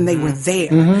strength when they were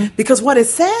there. Because what it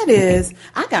said is,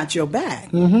 I got your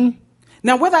back.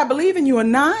 Now, whether I believe in you or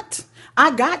not,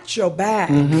 I got your back.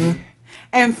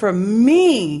 And for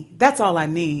me, that's all I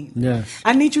need. Yes.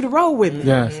 I need you to roll with me.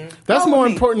 Yes. That's Roll more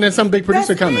with me. important than some big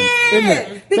producer That's coming, isn't it?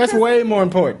 That's Because- way more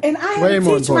important. And I way have to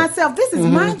more teach important. myself, this is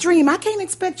my dream. I can't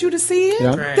expect you to see it.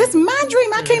 Yeah. Right. This is my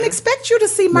dream. I can't expect you to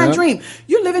see my Yeah. dream.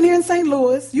 You're living here in St.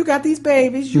 Louis. You got these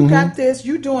babies. You got this.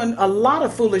 You're doing a lot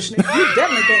of foolishness. You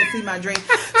definitely can't see my dream.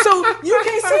 So you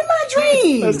can't see my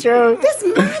dream. That's true. This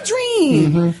is my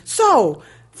dream. So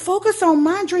focus on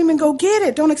my dream and go get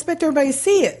it. Don't expect everybody to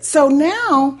see it. So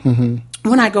now,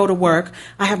 when I go to work,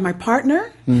 I have my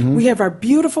partner. We have our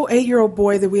beautiful 8-year-old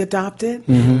boy that we adopted.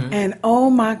 And oh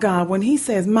my God, when he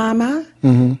says, Mama,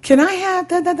 can I have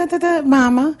da-da-da-da-da,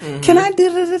 Mama? Can I do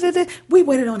da-da-da-da? We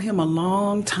waited on him a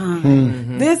long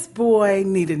time. This boy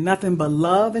needed nothing but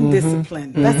love and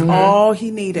discipline. That's all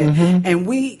he needed. And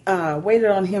we waited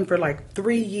on him for like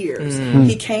 3 years.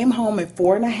 He came home at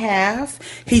 4.5.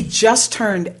 He just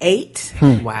turned 8.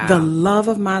 Wow. The love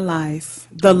of my life.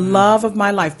 The love of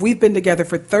my life. We've been together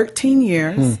for 13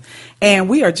 years, and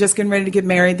we are just getting ready to get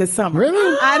married this summer.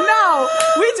 Really? I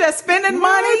know. We just spending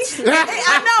money.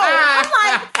 I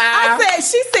know. I'm like,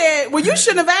 she said, well, you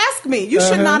shouldn't have asked me. You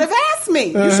should not have asked me.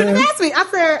 You should have asked me. I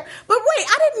said, but wait,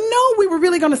 I didn't know we were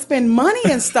really going to spend money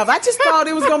and stuff. I just thought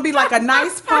it was going to be like a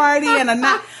nice party and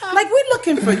like we're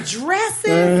looking for dresses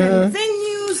and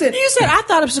venues. And You said I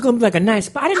thought it was going to be like a nice,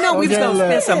 but I didn't know we was Okay, going to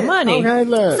spend look. some money. Okay,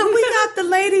 look. So we got the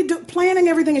lady planning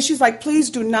everything, and she's like, please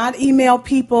do not email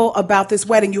people about this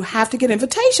wedding. You have to get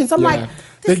invitations. I'm like,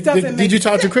 this doesn't make Did you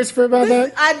talk to sense. Christopher about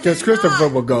that? I did Because Christopher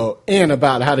not. will go in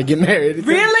about how to get married.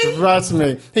 Really? Trust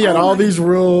me. He had all these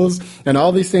rules and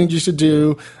all these things you should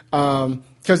do.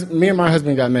 Because me and my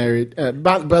husband got married.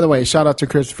 By the way, shout out to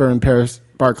Christopher and Paris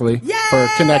Barkley for Yay!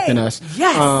 connecting us.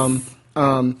 Yes.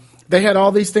 They had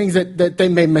all these things that they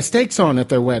made mistakes on at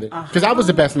their wedding. Because I was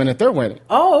the best man at their wedding.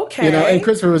 Oh, okay. You know, and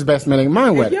Christopher was best man at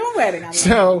my wedding. your wedding, I know.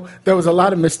 So there was a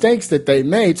lot of mistakes that they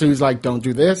made. So he was like, don't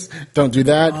do this, don't do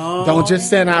that. Don't just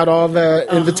send out all the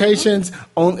invitations.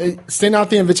 Send out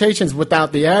the invitations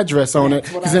without the address on it,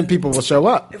 because then people will show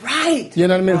up. Right. You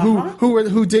know what I mean?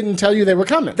 Who didn't tell you they were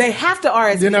coming? They have to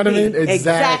RSVP. You know what I mean?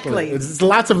 Exactly. It's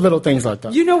lots of little things like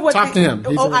that. You know what? Talk to him.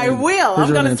 He's I really- will. he's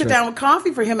I'm going really to sit down with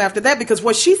coffee for him after that, because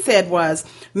what she said was,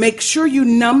 make sure you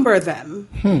number them.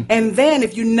 And then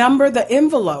if you number the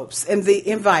envelopes and the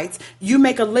invites, you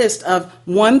make a list of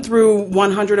 1 through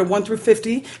 100 or 1 through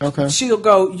 50. Okay. She'll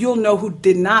go, you'll know who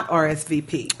did not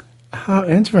RSVP. How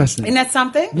interesting. Isn't that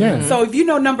something? Yeah. So if you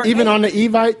know number Even 8, on the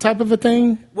Evite type of a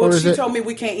thing? well, Or is she it- told me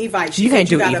we can't Evite. She You said can't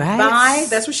do gotta Evites? buy.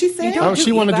 That's what she said. don't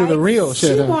she want to do the real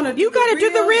shit. She huh? want to. You gotta do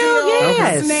the real,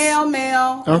 yes. Snail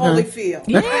mail, Okay. Holyfield.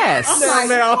 Yes. I'm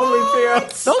like, what?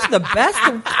 Those are the best.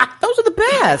 Those are the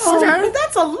best. Oh, but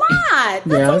that's a lot. That's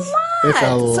Yes, a lot. it's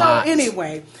a lot. So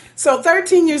anyway, so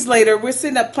 13 years later, we're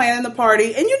sitting up planning the party,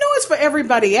 and you know it's for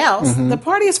everybody else. The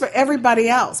party is for everybody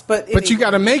else, but But you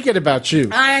got to make it about you.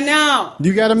 I know.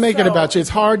 You got to make it So- about you. It's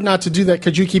hard not to do that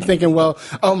because you keep thinking, well,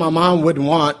 oh, my mom wouldn't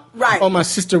want. Right. Oh, my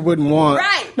sister wouldn't want.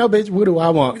 Right. No, bitch, what do I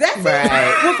want? That's it.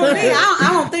 Well, for me, I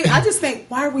don't think. I just think,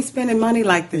 why are we spending money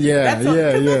like this? Yeah, that's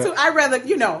yeah, 'cause that's yeah. what I'd rather,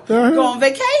 Uh-huh. go on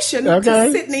vacation Okay.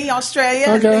 to Sydney, Australia,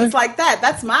 and Okay. things like that.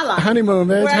 That's my life. Honeymoon,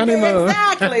 bitch, honeymoon.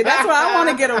 Exactly. That's what I want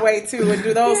to get away to and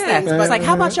do those Yeah. things. It's like,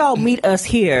 how about y'all meet us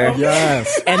here?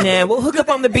 Yes. And then we'll hook up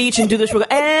on the beach and do this.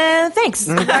 And thanks.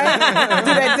 do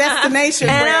that destination.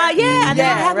 And where- and then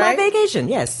I'll have right? my vacation.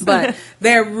 Yes. But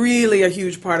they're really a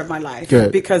huge part of my life.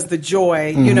 Good. Because because the joy,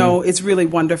 you know, it's really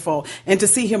wonderful. And to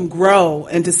see him grow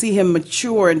and to see him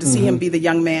mature and to see him be the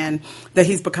young man that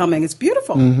he's becoming, it's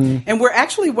beautiful. And we're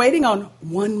actually waiting on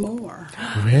one more.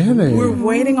 Really? We're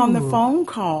waiting on the phone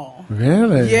call.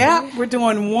 Really? Yeah, we're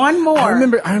doing one more.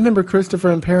 I remember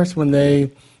Christopher and Paris when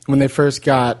they first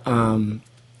got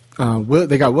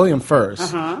they got William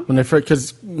first when they first,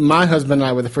 because my husband and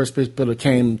I were the first people that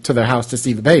came to their house to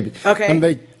see the baby. Okay. And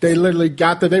they literally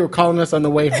got there. They were calling us on the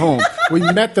way home. We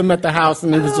met them at the house,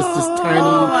 and it was just this tiny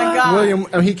my God. William.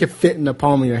 I mean, he could fit in the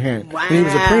palm of your hand. Wow. And he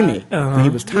was a preemie. And he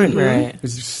was tiny. Right.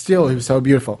 He was so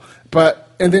beautiful.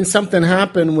 And then something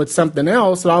happened with something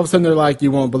else, and all of a sudden they're like,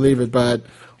 you won't believe it, but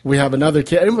we have another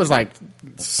kid. It was like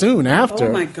soon after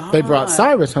Oh, my God. they brought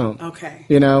Cyrus home. Okay.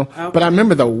 You know? Okay. But I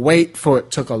remember the wait for it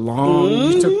took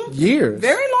it took years.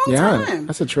 Very long time.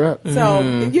 That's a trip. So,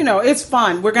 you know, it's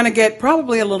fun. We're going to get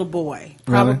probably a little boy.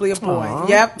 Probably a boy. Aww.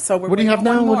 Yep. So we're What do you waiting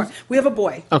have on now? one What more. We have a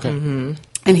boy. Okay. And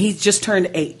he's just turned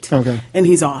 8. Okay. And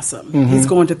he's awesome. He's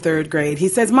going to 3rd grade. He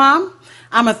says, Mom,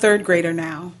 I'm a 3rd grader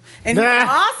now. And he's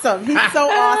awesome. He's so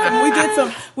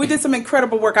awesome. We did some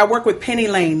incredible work. I work with Penny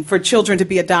Lane for children to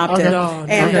be adopted. Okay. Oh,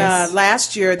 and nice.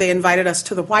 last year they invited us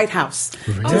to the White House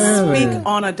to Really? speak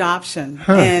on adoption.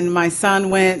 And my son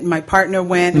went, my partner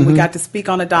went, and we got to speak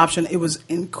on adoption. It was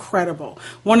incredible.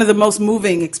 One of the most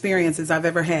moving experiences I've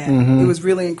ever had. It was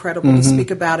really incredible to speak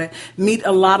about it, meet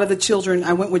a lot of the children.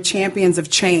 I went with Champions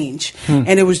of Change,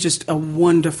 and it was just a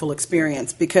wonderful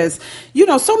experience because, you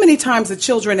know, so many times the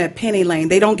children at Penny Lane,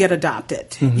 they don't get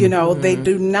adopted. You know, they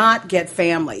do not get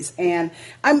families. And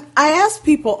I ask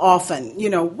people often, you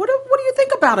know, what do you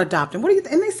think about adopting?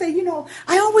 And they say, you know,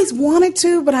 I always wanted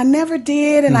to, but I never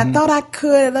did, and I thought I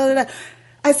could. Blah, blah, blah.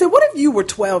 I said, what if you were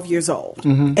 12 years old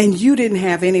and you didn't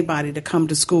have anybody to come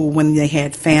to school when they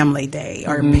had family day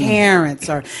or parents,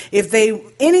 or if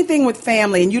anything with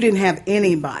family and you didn't have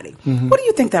anybody? What do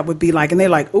you think that would be like? And they're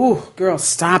like, ooh, girl,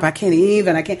 stop. I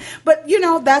can't. But, you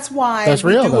know, that's why That's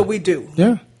we real, do though. what we do.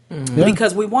 Yeah. Yeah.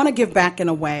 Because we want to give back in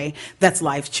a way that's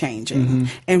life-changing.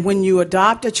 And when you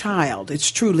adopt a child,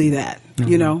 it's truly that,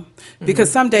 you know?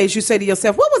 Because some days you say to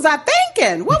yourself, what was I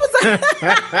thinking? What was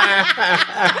I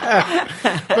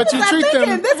But you treat thinking?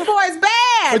 them. This boy's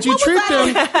bad. But you What was treat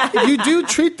I- them. You do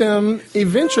treat them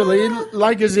eventually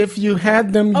like as if you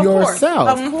had them Of course.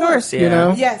 yourself. Of course. You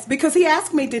know. Yes, because he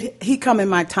asked me, did he come in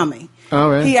my tummy? All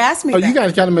right. He asked me Oh, that. you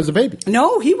guys got him as a baby.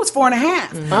 No, he was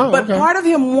 4.5. Oh, But okay. part of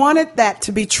him wanted that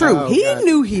to be true. Oh, He God.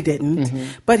 knew he didn't,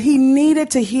 but he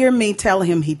needed to hear me tell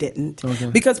him he didn't.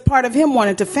 Because part of him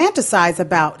wanted to fantasize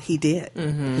about he did.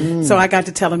 So I got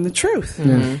to tell him the truth.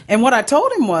 And what I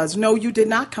told him was, no, you did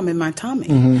not come in my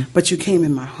tummy, but you came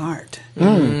in my heart.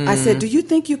 I said, do you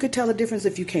think you could tell the difference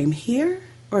if you came here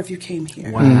or if you came here?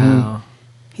 Wow.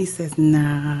 He says,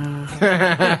 nah.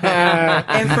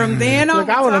 And from then on, Look,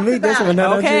 I want to meet this one.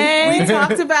 Okay. we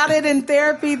talked about it in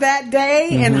therapy that day,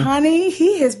 and honey,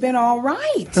 he has been all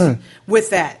right with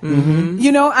that.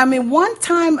 You know, I mean, one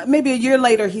time, maybe a year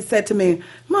later, he said to me,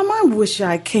 Mom, I wish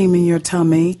I came in your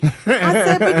tummy. I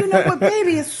said, but you know what,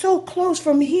 baby, it's so close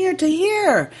from here to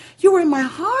here. You were in my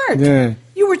heart. Yeah.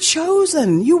 You were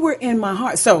chosen. You were in my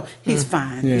heart. So he's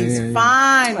fine. Yeah, He's yeah.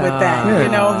 fine with that. Yeah. You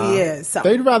know, he is. So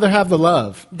They'd rather have the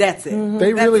love. that's it.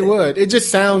 They That's really it. would. It just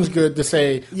sounds good to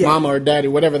say Yeah. mama or daddy,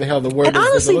 whatever the hell the word And is.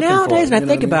 honestly, that they're looking nowadays, for, when you I know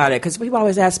think what about it, because people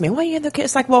always ask me, "Why you have the kids?"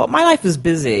 It's like, well, my life is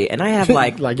busy, and I have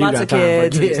like, Like you lots got of time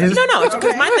for kids. kids. No, it's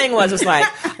because my thing was, it's like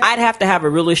I'd have to have a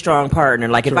really strong partner.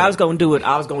 Like if I was going to do it,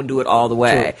 I was going to do it all the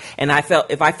way. And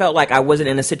if I felt like I wasn't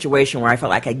in a situation where I felt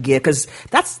like I get, because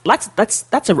that's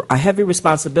a heavy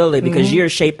responsibility because you're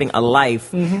shaping a life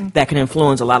that can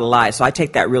influence a lot of lives. So I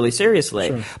take that really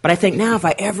seriously. But I think now, if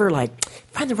I ever like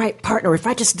find the right partner, if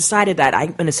I just decided that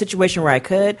I'm in a situation where I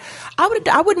could, I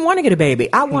wouldn't want to get a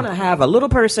baby. I want to have a little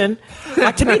person.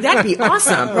 Like, to me, that'd be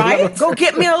awesome, right? Go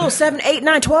get me a little 7, 8,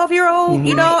 9, 12-year-old,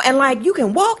 you know, and like you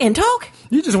can walk and talk.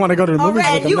 You just want to go to the movies with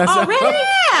And them. you That's it. already?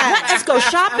 Let's go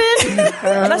shopping.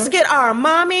 Let's get our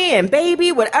mommy and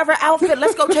baby, whatever outfit.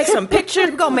 Let's go take some pictures.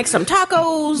 We're going to make some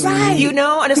tacos, you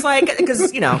know? And it's like,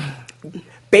 because, you know,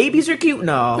 babies are cute and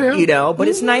all, you know, but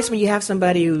it's nice when you have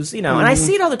somebody who's, you know, and I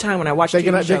see it all the time when I watch They TV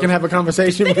can shows. have a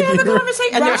conversation They with can have a you.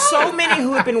 conversation. And there's so many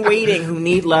who have been waiting, who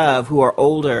need love, who are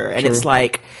older. And it's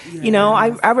like, you know,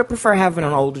 I would prefer having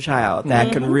an older child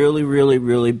that can really, really,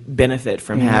 really benefit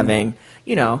from having,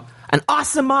 you know, an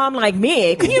awesome mom like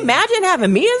me. Can you imagine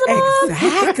having me as a mom?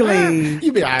 Exactly.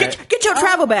 You be all right. Get your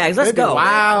travel bags. Let's go.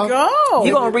 Wow. Go.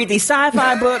 You're going to read these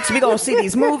sci-fi books. We're going to see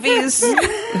these movies.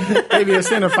 Maybe a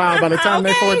cinephile by the time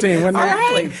they're 14. Wouldn't All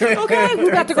they? right. Okay.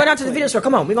 We got to go down to the video store.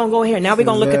 Come on. We're going to go here. Now we're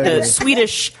going to look at the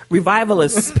Swedish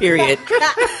revivalist period. See?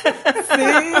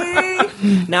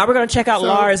 Now we're going to check out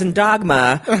Lars and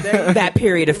Dogma, that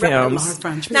period of films.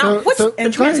 Now, what's so the go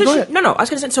ahead, transition? go ahead. No, I was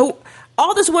going to say, so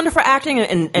all this wonderful acting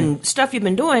and stuff you've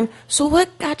been doing, so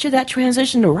what got you that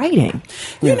transition to writing?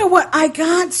 You know what? I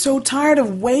got so tired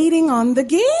of waiting on the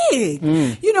gig.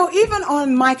 You know, even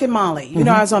on Mike and Molly. You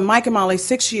know, I was on Mike and Molly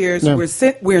 6 years. Yeah. We're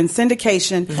in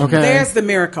syndication. Okay. There's the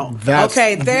miracle. That's-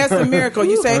 Okay, there's the miracle.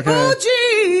 You say, Okay. oh,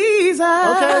 Jesus.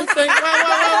 Okay, think, whoa.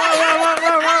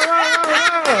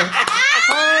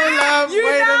 Hold up, You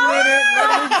wait know? a minute. Let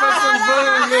me put some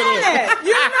boom in it.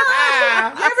 You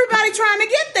know, everybody trying to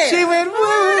get there. She went,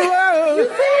 whoa.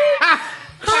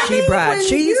 She brought when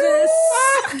Jesus.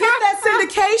 you get that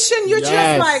syndication, you're Yes.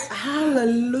 just like,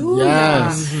 hallelujah.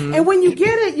 Yes. And when you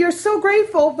get it, you're so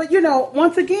grateful. But, you know,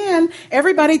 once again,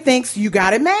 everybody thinks you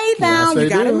got it made now. Yes, they you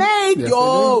got do. it made. Yes,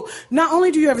 Oh, not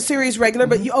only do you have a series regular,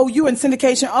 but you in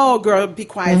syndication. Oh, girl, be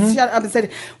quiet. Shut up and say,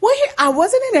 well, here, I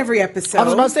wasn't in every episode. I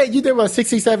was about to say, you did,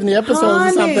 60, 70 episodes or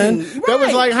Honey, something. That was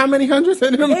right. like, how many hundreds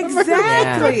in them?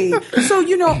 Exactly. So,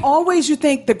 you know, always you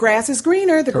think the grass is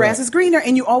greener, grass is greener,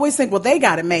 and you always think, well, they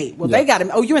got it made. Well, they got it.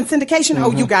 Oh, you're in syndication?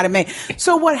 Oh, you got it made.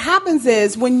 So what happens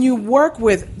is when you work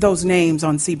with those names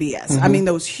on CBS, I mean,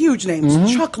 those huge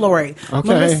names, Chuck Lorre,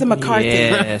 Melissa McCarthy,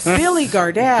 Yes. Billy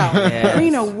Gardell,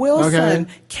 Reno Wilson,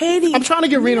 Okay. Katie. I'm trying to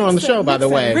get Reno on the show, by the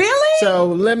way. Really? So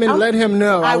let him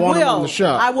know I want him on the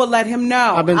show. I will let him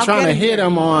know. I've been I'll trying get to hit here.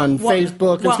 him on Well,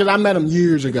 Facebook well, because I met him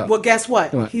years ago. Well, guess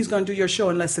what? What? He's going to do your show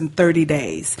in less than 30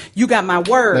 days. You got my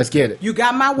word. Let's get it. You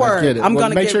got my word. get it. I'm Well,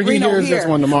 going to make get sure he Reno hears here. this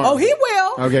one tomorrow. Oh, he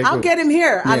will. Okay, I'll good. get him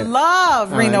here. I Yeah.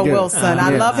 love All right, Reno good. Wilson.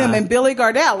 I Yeah. love him. And Billy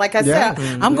Gardell. Like I Yeah.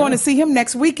 said, I'm going to see him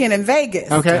next weekend in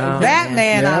Vegas. Okay. That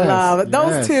man I Yes. love.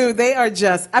 Those Yes. two, they are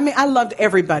just, I mean, I loved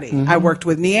everybody. I worked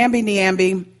with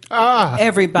Niambi.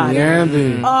 Everybody.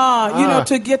 Niambi. You know,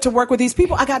 to get to work with these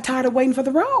people, I got tired of waiting for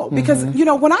the role because, you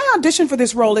know, when I auditioned for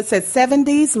this role, it said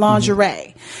 70s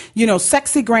lingerie, you know,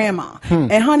 sexy grandma.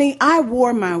 And honey, I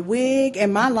wore my wig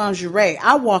and my lingerie.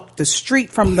 I walked the street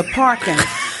from the parking.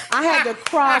 I had to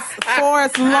cross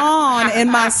Forest Lawn in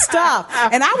my stuff.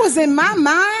 And I was in my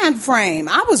mind frame.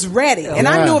 I was ready. And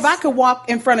I knew if I could walk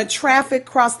in front of traffic,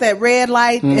 cross that red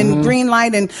light and green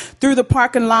light and through the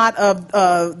parking lot of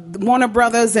Warner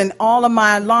Brothers and all of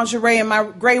my lingerie and my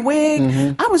gray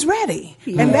wig, I was ready.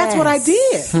 And that's what I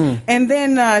did. And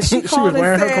then she She called was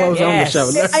wearing and her said, clothes on the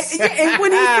show. and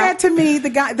when he said to me,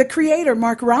 the creator,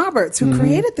 Mark Roberts, who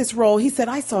created this role, he said,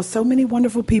 I saw so many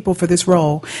wonderful people for this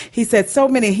role. He said so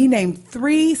many. He named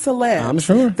 3 celebs I'm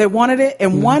sure. that wanted it,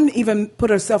 and one even put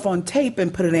herself on tape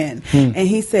and put it in. And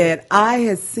he said, I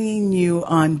had seen you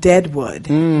on Deadwood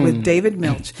with David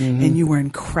Milch, and you were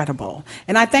incredible.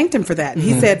 And I thanked him for that.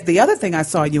 He said, the other thing I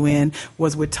saw you in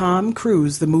was with Tom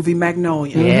Cruise, the movie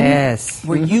Magnolia. Yes.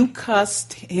 Where you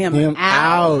cussed him Him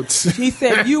out. out. He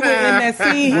said you were in that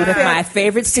scene. He One of said- my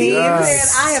favorite He scenes.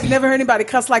 said, I have never heard anybody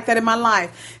cuss like that in my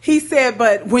life. He said,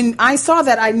 but when I saw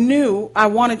that, I knew I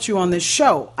wanted you on this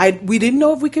show. We didn't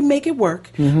know if we could make it work,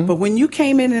 but when you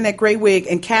came in that gray wig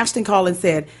and casting call and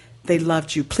said, they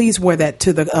loved you. Please wear that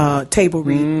to the table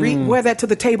read. Wear that to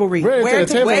the table read. Wear it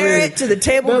to the table read. it to the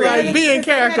table They're read. like, be in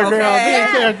character, girl. Okay. Be in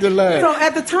character, love. So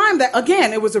at the time that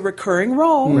again it was a recurring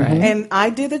role, and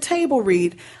I did the table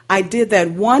read. I did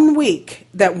that 1 week.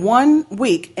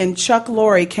 And Chuck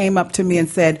Lorre came up to me and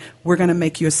said, "We're going to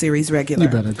make you a series regular." You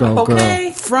better go, okay?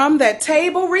 girl. From that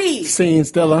table read, Scene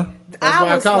Stella. That's I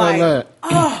why was I call like, it that.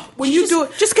 "Oh, when you do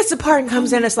it." Just gets the part and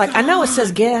comes in. It's like, I know it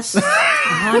says guest.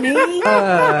 Honey,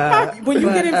 when you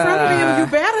get in front of him, you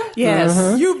better.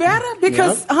 Yes. You better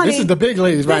because, Yep. honey, This is the big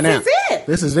leagues right now. This is it.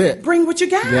 This is it. Bring what you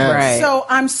got. Yes. Right. So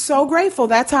I'm so grateful.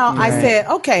 That's how I said,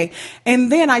 okay.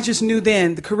 And then I just knew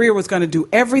then the career was going to do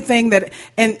everything that,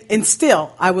 and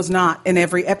still I was not in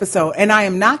every episode. And I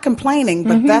am not complaining,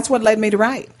 but that's what led me to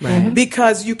write.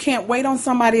 Because you can't wait on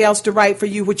somebody else to write for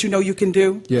you what you know you can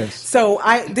do. Yes. So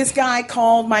this guy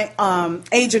called my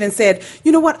agent and said,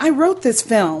 you know what, I wrote this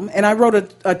film and I wrote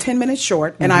a 10-minute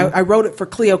short and I wrote it for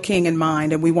Cleo King in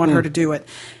mind and we want her to do it.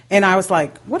 And I was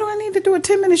like, what do I need to do a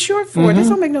 10-minute short for? This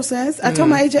don't make no sense. I told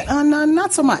my agent, no,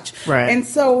 not so much. Right. And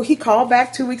so he called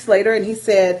back 2 weeks later and he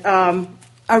said,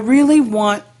 I really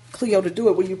want Cleo to do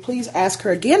it. Will you please ask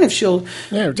her again if she'll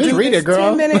Yeah, just do read this it,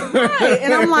 girl. 10-minute? Right.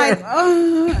 And I'm like,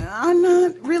 I'm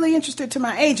not really interested to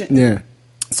my agent. Yeah.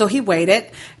 So he waited.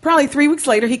 Probably 3 weeks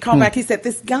later, he called back. He said,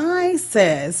 this guy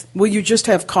says, will you just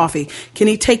have coffee? Can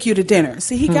he take you to dinner?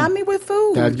 See, he got me with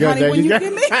food. That's good. Honey, There when you you go.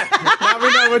 give me... Now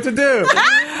we know what to do.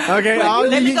 Okay,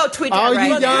 Let me go tweet that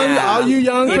right now. all you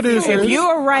young producers. If you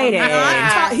are writing,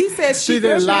 He says She she did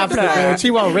goes lobster. with the Man.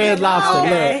 She want red lobster.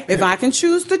 Okay. Look. If I can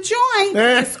choose the joint,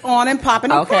 it's on and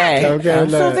popping and Okay. cracking.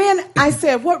 Okay, So look. then I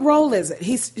said, what role is it?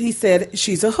 He said,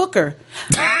 she's a hooker.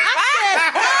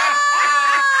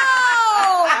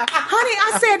 Honey,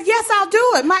 I said, yes, I'll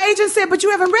do it. My agent said, but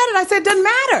you haven't read it. I said, doesn't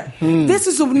matter. This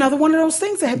is another one of those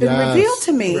things that had been Yes. revealed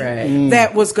to me Right.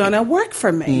 that was going to work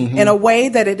for me in a way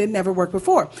that it had never worked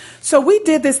before. So we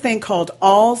did this thing called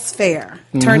All's Fair.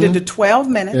 Turned into 12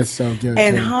 minutes. It's so good,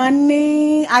 And too.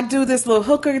 honey, I do this little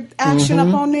hooker action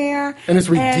up on there. And it's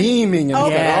redeeming and Oh,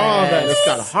 it's got all that. It's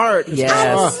got a heart. It's Yes. got,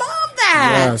 I love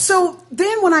that. Yes. So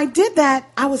then when I did that,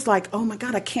 I was like, oh my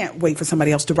God, I can't wait for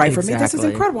somebody else to write for me. This is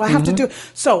Exactly. incredible. I have to do it.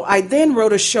 So I then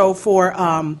wrote a show for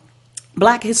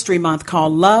Black History Month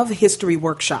called Love History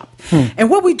Workshop. And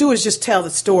what we do is just tell the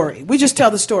story. We just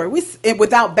tell the story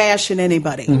without bashing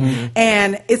anybody.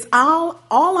 And it's all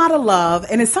out of love.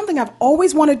 And it's something I've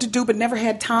always wanted to do but never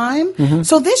had time.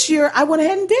 So this year I went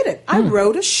ahead and did it. I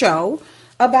wrote a show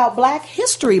about Black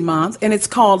History Month, and it's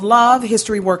called Love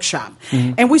History Workshop.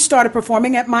 And we started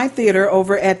performing at my theater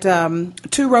over at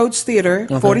Two Roads Theater,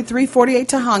 4348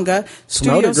 Tahunga,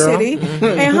 Studio Promote it, girl. City.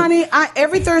 And honey,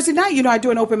 every Thursday night, I do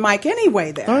an open mic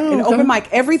anyway there. Oh, An okay. open mic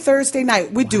every Thursday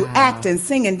night. We do acting,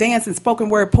 singing, dancing, spoken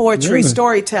word poetry, Really?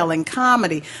 storytelling,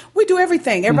 comedy. We do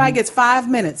everything. Everybody gets 5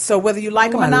 minutes. So whether you like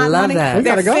them Oh, or I not, love honey, that. We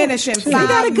they're gotta go. finishing We 5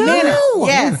 gotta go. minutes. Yeah.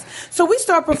 Yes. So we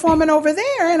start performing over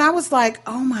there, and I was like,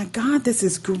 oh my God, this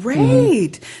is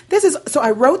great. So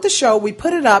I wrote the show, we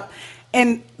put it up,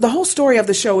 and the whole story of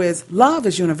the show is love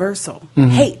is universal.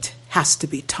 Hate has to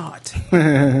be taught.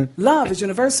 Love is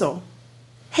universal.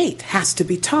 Hate has to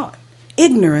be taught.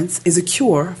 Ignorance is a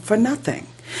cure for nothing.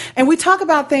 And we talk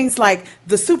about things like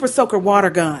the Super Soaker water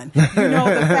gun. You know,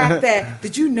 the fact that,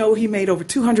 did you know he made over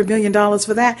 $200 million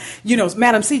for that? You know,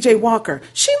 Madam C.J. Walker,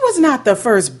 she was not the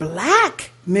first black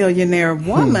millionaire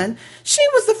woman. She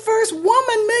was the first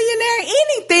woman millionaire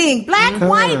anything. Black,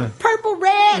 white, purple,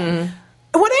 red,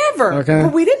 whatever. Okay.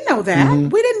 But we didn't know that.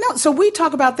 We didn't know. So we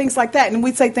talk about things like that, and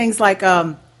we say things like,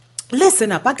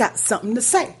 listen up, I got something to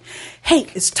say.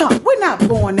 Hate is taught. We're not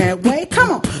born that way.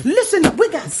 Come on, listen up. We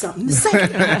got something to say.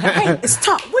 Hate is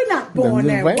taught. We're not born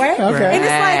that way. Okay. And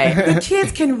it's like the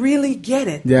kids can really get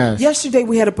it. Yes. Yesterday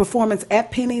we had a performance at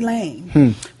Penny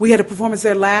Lane. We had a performance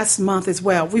there last month as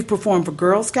well. We've performed for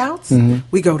Girl Scouts.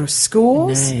 We go to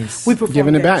schools. Nice. We perform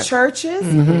Giving it at back. churches.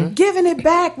 Giving it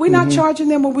back. We're not charging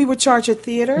them when we would charge at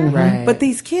theater. Right. But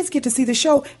these kids get to see the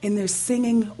show and they're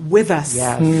singing with us.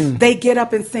 Yes. They get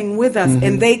up and sing with us,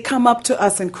 and they come up to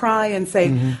us and cry and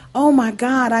say, "Oh my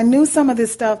God, I knew some of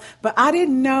this stuff, but I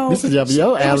didn't know." This is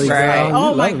your alley, Right. girl. You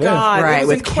Oh my love this. God, it right, was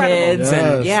with incredible. kids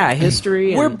Yes. and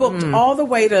history. We're and, booked all the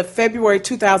way to February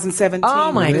 2017.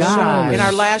 Oh, my with the show. gosh. And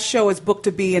our last show is booked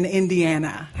to be in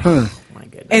Indiana. my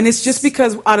goodness. And it's just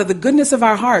because out of the goodness of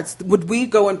our hearts, would we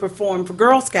go and perform for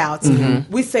Girl Scouts?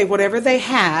 We say whatever they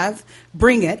have,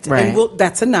 bring it, Right. and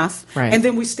that's enough. Right. And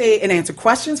then we stay and answer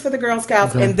questions for the Girl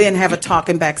Scouts, and then have a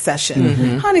talking back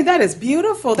session. Honey, that is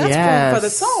beautiful. That's food for the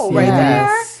Yes. soul right Yes.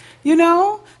 there. You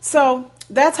know, so.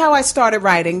 That's how I started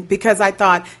writing, because I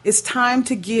thought it's time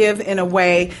to give in a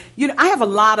way. You know, I have a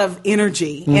lot of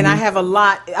energy, and I have a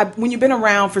lot. When you've been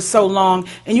around for so long,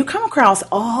 and you come across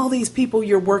all these people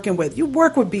you're working with. You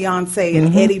work with Beyonce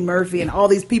and Eddie Murphy and all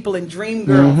these people in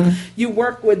Dreamgirls. You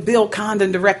work with Bill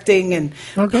Condon directing and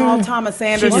Okay. Paul Thomas She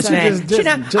Anderson. just named. just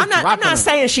I'm dropping not them.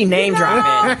 saying she name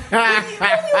dropping,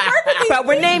 but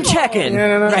we're name checking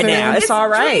Yeah, no, right now. It's all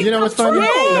right. You know what's funny?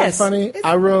 Yes. What's funny?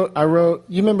 I wrote.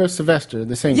 You remember Sylvester,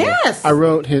 the singer? Yes. I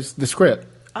wrote the script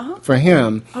for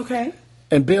him. Okay.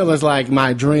 And Bill is like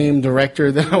my dream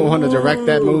director that I want to direct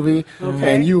that movie.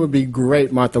 And you would be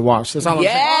great, Martha Wash. That's all I'm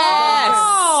saying. Yes.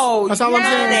 Oh, That's all I'm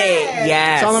saying.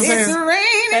 Yes. That's all I'm It's saying.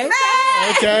 raining.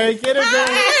 Okay, get it, girl.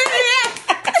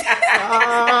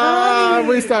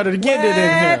 We started getting it in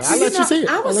here. I'll let you see it.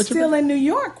 I I'll was let you still in New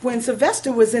York when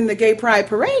Sylvester was in the Gay Pride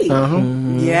Parade.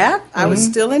 Yeah, I was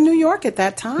still in New York at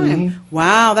that time.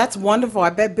 Wow, that's wonderful. I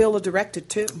bet Bill will direct it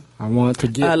too. I want to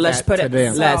get Let's that put to it.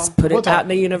 them. Let's put We'll it talk. out in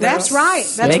the universe. That's right.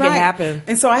 That's Make right. it happen.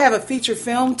 And so I have a feature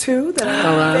film too that I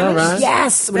All right. finished.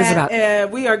 Yes. What is it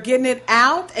about? We are getting it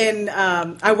out, and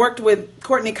I worked with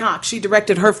Courtney Cox. She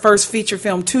directed her first feature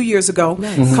film 2 years ago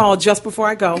called Just Before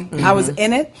I Go. I was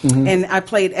in it, and I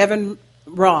played Evan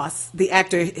Ross, the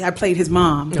actor, I played his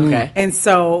mom. Okay. And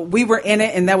so we were in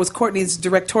it, and that was Courtney's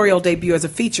directorial debut as a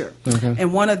feature. Okay.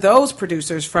 And one of those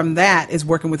producers from that is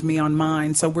working with me on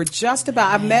mine. So we're just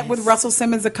about, I've met with Russell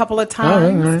Simmons a couple of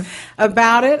times right.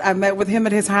 about it. I met with him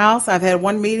at his house. I've had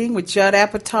one meeting with Judd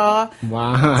Apatow.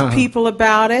 Wow. People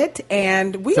about it.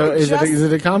 And we So were is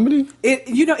it a comedy? it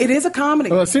is a comedy.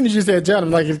 Well, as soon as you said Judd,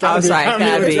 I'm like, it's got to be a sorry,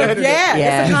 comedy. gotta be.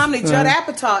 Yeah, it's a comedy. Judd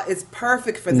Apatow is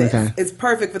perfect for this. Okay. It's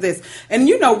perfect for this. And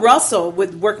Russell,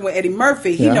 with working with Eddie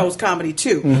Murphy, he Yeah. knows comedy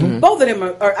too. Both of them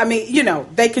are,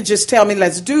 they could just tell me,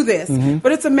 let's do this.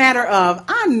 But it's a matter of,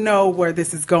 I know where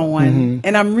this is going,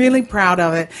 and I'm really proud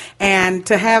of it. And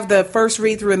to have the first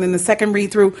read-through and then the second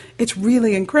read-through, it's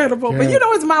really incredible. But Yeah.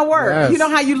 it's my work. Yes. You know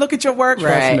how you look at your work?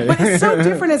 Right. But it's so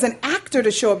different as an actor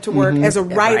to show up to work, as a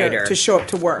writer to show up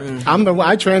to work.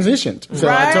 I transitioned, so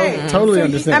Right. I totally So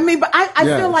understand. I mean, but I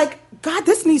Yes. feel like, God,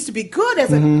 this needs to be good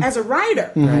as a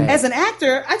writer. As an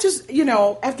actor, I just,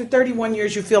 after 31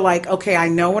 years, you feel like, okay, I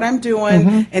know what I'm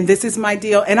doing, and this is my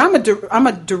deal. And I'm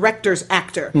a director's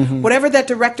actor. Whatever that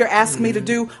director asks me to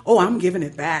do, I'm giving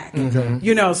it back.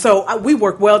 So we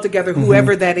work well together,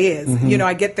 whoever that is.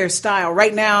 I get their style.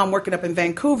 Right now, I'm working up in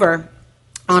Vancouver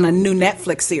on a new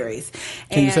Netflix series.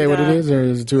 Can you say what it is, or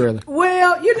is it too early?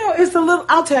 Well, it's a little,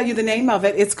 I'll tell you the name of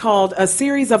it. It's called A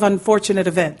Series of Unfortunate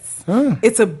Events.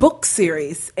 It's a book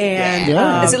series. And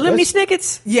Yeah. Is it Lemony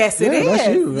Snicket's? yes, it is.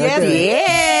 That's you right Yes, there.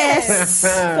 yes.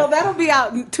 So that'll be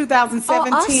out in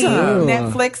 2017. Oh, awesome.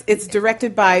 Netflix. It's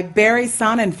directed by Barry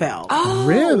Sonnenfeld.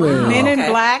 Really? Men in Okay.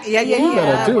 Black. Yeah.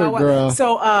 better do it, girl.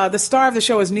 So the star of the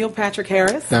show is Neil Patrick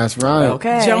Harris. That's right.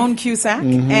 Okay. Joan Cusack,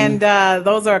 and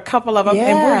those are a couple of them,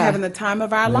 and we're having the time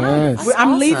of our lives. Yes. I'm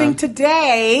awesome. leaving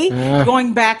today,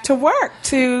 going back to work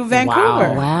to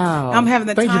Vancouver. Wow. I'm having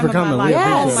the Thank you time for coming. of my We life.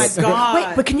 Oh appreciate my it. God!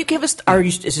 Wait, but can you give us?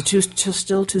 Is it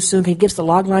still too soon? Can you give us the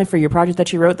log line for your project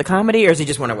that you wrote, the comedy, or does he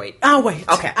just want to wait? I'll wait.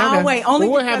 Okay. I'll wait. Only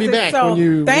Well, we'll have because you it's back when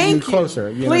you- when thank you're closer,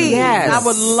 you know. Please, Yes. I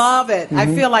would love it. I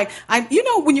feel like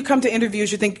when you come to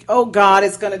interviews, you think, oh God,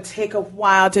 it's going to take a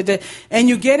while to do, and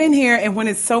you get in here, and when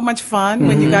it's so much fun,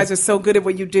 when you guys are so good at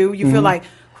what you do, you feel like,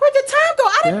 where'd the time go?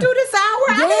 I didn't do this hour.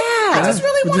 I just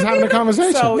really We're want just having a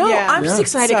conversation. So, No, yeah. I'm just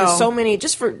excited because So- so many,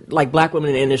 just for like black women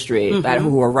in the industry that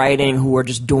who are writing, who are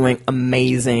just doing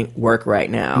amazing work right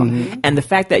now. And the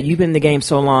fact that you've been in the game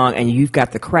so long and you've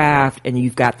got the craft and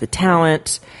you've got the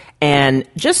talent and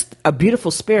just a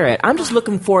beautiful spirit. I'm just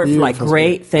looking forward for like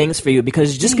great things for you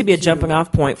because this could be a jumping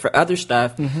off point for other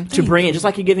stuff to bring it, just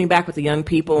like you're giving back with the young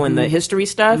people and the history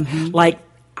stuff. Like,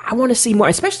 I want to see more,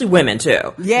 especially women too.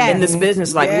 Yes. In this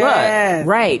business, like, Yes. look,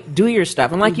 right, do your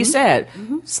stuff. And like you said,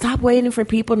 stop waiting for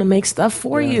people to make stuff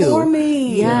for you. For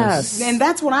me. Yes. And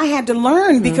that's what I had to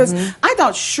learn because I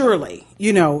thought surely,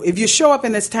 if you show up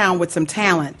in this town with some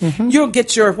talent, you'll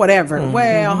get your whatever.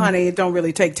 Well, honey, it don't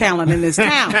really take talent in this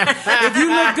town. If you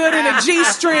look good in a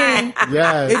G-string,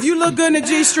 Yes. if you look good in a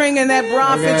G-string and that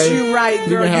bra fits Okay. you right, You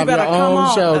girl, can you have better your come own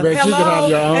on. show, bitch. You can Hello? have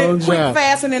your own And quick, show.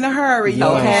 fast, and in a hurry. You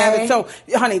don't Yes. have it. So,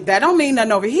 honey, that don't mean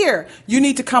nothing over here. You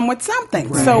need to come with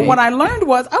something. So what I learned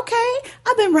was, okay,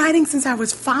 I've been writing since I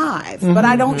was 5, but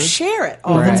I don't share it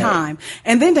all the time.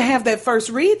 And then to have that first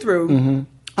read-through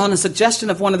on a suggestion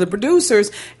of one of the producers,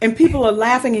 and people are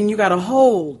laughing and you got to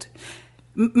hold.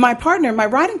 My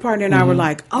writing partner and I were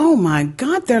like, oh my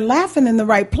God, they're laughing in the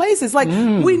right places. Like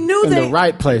we knew In the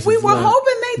right places, We were yeah.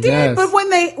 hoping they did, Yes. but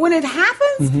when it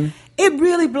happens, it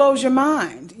really blows your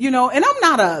mind, And I'm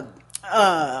not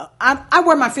I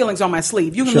wear my feelings on my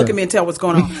sleeve. You can look at me and tell what's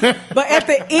going on. But at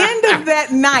the end of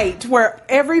that night where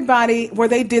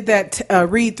they did that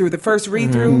read through, the first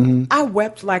read through, I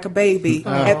wept like a baby.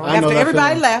 I know After that everybody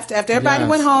feeling. left, after everybody Yes.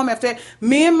 went home, after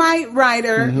me and my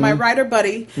writer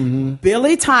buddy,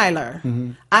 Billy Tyler,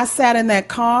 I sat in that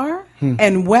car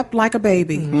and wept like a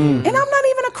baby. And I'm not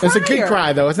even a crier. It's a good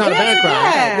cry, though. It's not a bad cry.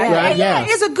 Yeah, Right? yeah, Yes.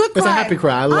 it's a good cry. It's a happy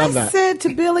cry. I love that. I said to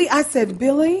Billy,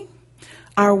 Billy,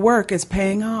 our work is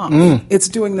paying off. It's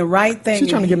doing the right thing. She's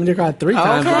trying to get me to cry 3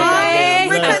 times. Okay.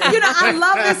 Because, I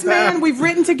love this man. We've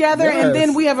written together, and Yes.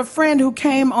 then we have a friend who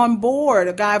came on board,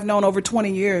 a guy I've known over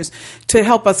 20 years, to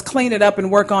help us clean it up and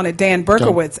work on it, Dan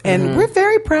Berkowitz. And we're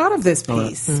very proud of this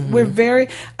piece. We're very,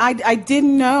 I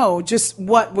didn't know just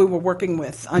what we were working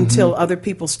with until other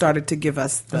people started to give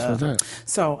us what's up.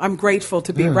 So I'm grateful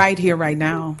to be right here, right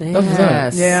now.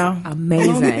 Yes. Yeah.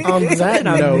 Amazing. On that An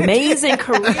note. amazing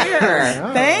career.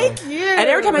 Thank you. And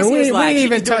every time I see we, this, we like, didn't she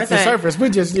even just doing touch the her thing. surface. We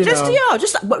just,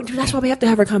 That's why we have to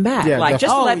have her come back. Yeah, like, just to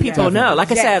definitely. let Oh, people yeah. know.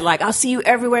 Like I Yes. said, like, I'll see you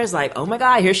everywhere. It's like, oh my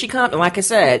God, here she comes. And like I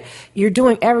said, you're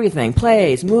doing everything.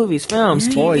 Plays, movies, films,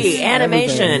 TV, Voice,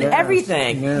 animation, everything, yes. everything.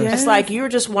 everything. Yeah. It's like you're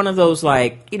just one of those,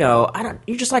 like,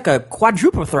 you're just like a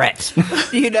quadruple threat,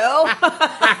 you know?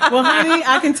 Well, honey,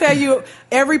 I can tell you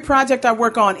every project I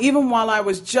work on, even while I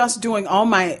was just doing all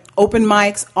my open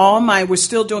mics, we're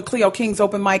still doing Cleo King's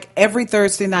open mic every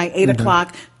Thursday night, 8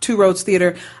 o'clock, Two Roads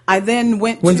Theater. I then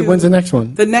went When's the next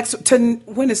one?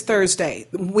 When is Thursday?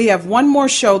 We have one more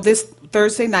show this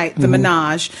Thursday night, The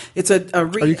Menage. It's a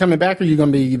Are you coming back or are you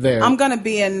going to be there? I'm going to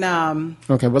be in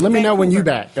Okay, well, let me know when you're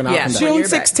back. And I'll come back. June You're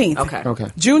back. 16th. Okay.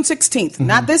 June 16th.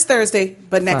 Not this Thursday,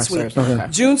 but next week. Thursday. Okay.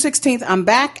 June 16th, I'm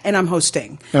back and I'm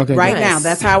hosting. Okay, right good. now. Nice.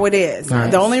 That's how it is.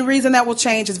 Nice. The only reason that will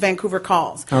change is Vancouver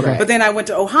calls. Okay. But then I went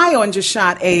to Ohio and just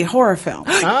shot a horror film.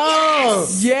 Oh!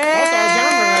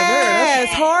 Yes,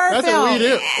 horror That's film. what we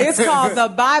do. It's called The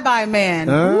Bye Bye Man.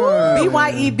 Oh.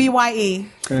 BYE.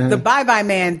 The Bye Bye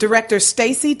Man. Director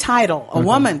Stacy Title, a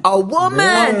woman. A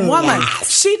woman.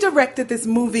 She directed this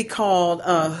movie called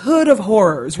Hood of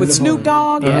Horrors with Snoop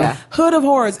Dogg. Yeah. Hood of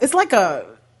Horrors. It's like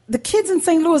the kids in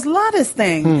St. Louis love this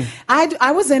thing.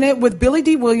 I was in it with Billy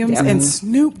D. Williams and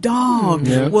Snoop Dogg.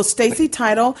 Well, Stacy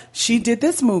Title, she did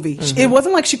this movie. It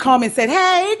wasn't like she called me and said,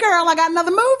 "Hey, girl, I got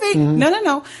another movie."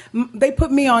 No. They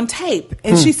put me on tape.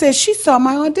 And she said she saw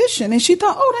my audition and she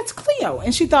thought, "Oh, that's Cleo."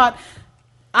 And she thought,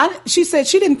 she said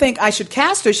she didn't think I should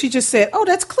cast her. She just said, "Oh,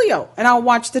 that's Cleo." And I'll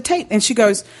watch the tape. And she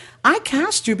goes, "I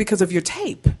cast you because of your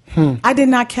tape. I did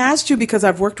not cast you because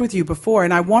I've worked with you before,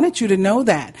 and I wanted you to know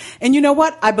that." And you know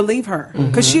what? I believe her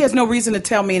because she has no reason to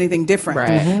tell me anything different.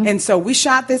 Right. And so we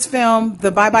shot this film,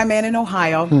 The Bye Bye Man, in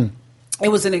Ohio. It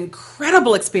was an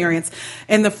incredible experience.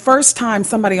 And the first time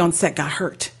somebody on set got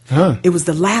hurt, it was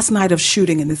the last night of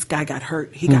shooting, and this guy got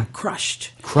hurt. He got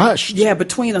crushed. Crushed? Yeah,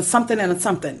 between a something and a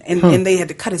something. And they had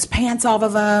to cut his pants off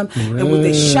of him. And when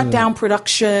they shut down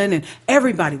production, and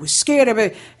everybody was scared of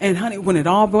it. And honey, when it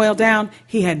all boiled down,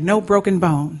 he had no broken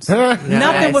bones.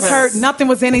 Nothing was hurt. Nothing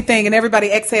was anything. And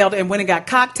everybody exhaled and went and got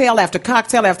cocktail after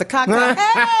cocktail after cocktail. And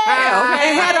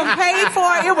had them paid for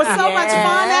it. It was so much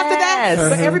fun after that.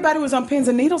 But everybody was on pins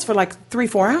and needles for like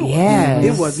 3-4 hours. Yes.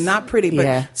 It was not pretty.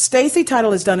 But Stacy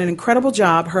Title has done an incredible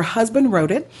job. Her husband wrote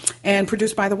it and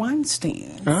produced by the Weinsteins.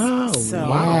 Oh, So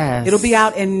wow. it'll be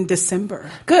out in December.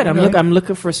 Good. I'm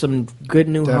looking for some good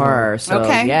new horror. So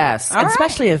Okay. yes, All right.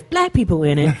 especially if black people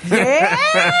in it. Yeah.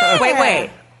 Wait.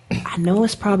 I know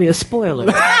it's probably a spoiler.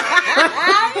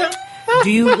 Do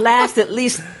you last at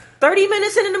least 30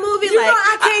 minutes into the movie? You know,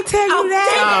 I can't tell you that.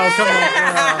 Oh, come on,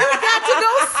 girl. We got to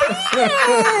go see it.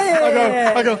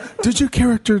 I go, did your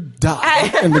character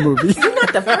die in the movie? You're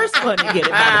not the first one to get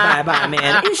it by the Bye Bye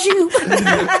Man. It's you.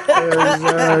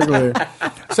 Exactly.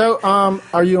 So,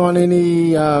 are you on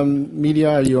any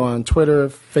media? Are you on Twitter,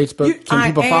 Facebook? Can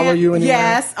people follow you anywhere?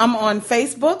 Yes, I'm on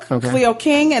Facebook, Okay. Cleo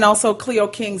King, and also Cleo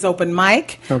King's Open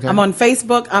Mic. Okay. I'm on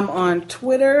Facebook. I'm on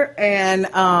Twitter, and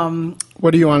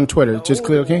What are you on Twitter? Just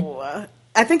Cleo King?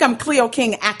 I think I'm Cleo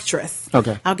King Actress.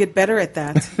 Okay. I'll get better at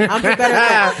that.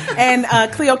 And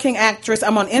Cleo King Actress.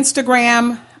 I'm on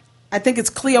Instagram. I think it's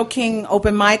Cleo King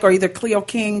Open Mic or either Cleo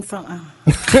King.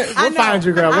 We'll find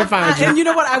you, girl. We'll find you. And you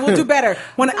know what? I will do better.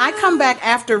 When I come back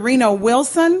after Reno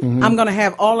Wilson, I'm going to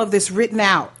have all of this written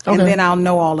out. And Okay. then I'll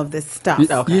know all of this stuff.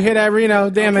 You hear that, Reno?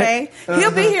 Damn Okay? it.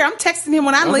 He'll be here. I'm texting him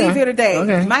when I leave here today.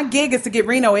 Okay. My gig is to get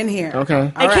Reno in here.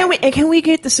 Okay. All right. Can we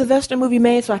get the Sylvester movie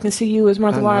made so I can see you as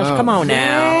Martha Wash? know. Come on now.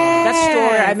 Yes. That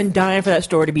story, I've been dying for that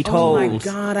story to be Oh told. my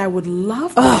God, I would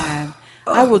love that.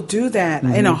 I will do that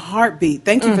in a heartbeat.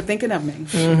 Thank you for thinking of me.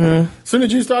 As soon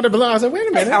as you started blowing, I said, wait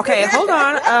a minute. Okay, hold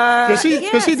on.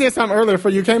 Because she did something earlier before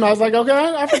you came. I was like, okay,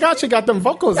 I forgot she got them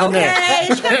vocals in there. Okay,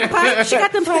 she got them pipes. She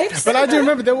got them pipes. But I do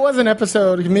remember there was an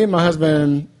episode. Me and my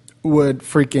husband would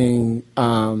freaking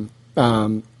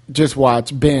just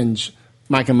watch binge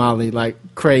Mike and Molly like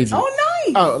crazy. Oh,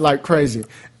 nice. Oh, like crazy.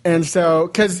 And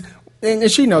so,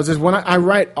 and she knows this. When I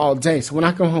write all day, so when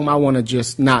I come home, I want to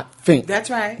just not think.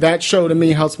 That's right. That show to me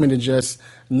helps me to just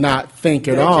not think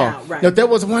at Veg all. out, right. Now, there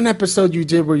was one episode you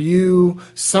did where you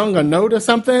sung a note or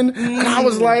something, and I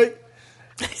was like,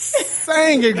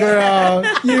 "Sing it, girl!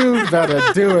 You better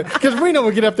do it." Because Reno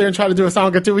would get up there and try to do a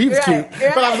song or two. He was Right, cute,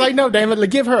 right. but I was like, "No, damn it!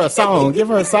 Give her a song. Give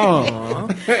her a song."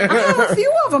 I have a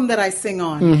few of them that I sing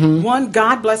on. One,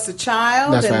 God Bless the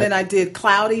Child, That's and right. then I did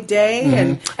Cloudy Day.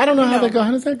 And I don't know how that go.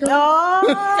 How does that go? Oh,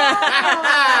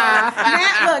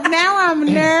 now I'm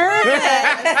nervous.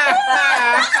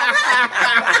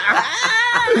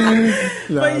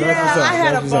 No, But that's yeah, what's up. I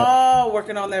had That's a what's up. ball all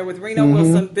working on there with Reno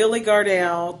Wilson, Billy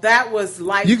Gardell. That was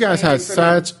life. You guys had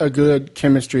such a good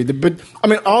chemistry. But I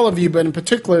mean, all of you, but in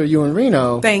particular, you and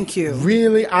Reno. Thank you.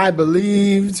 Really, I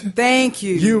believed. Thank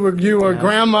you. You were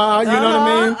grandma. You know what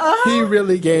I mean? He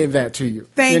really gave that to you.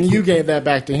 And you gave that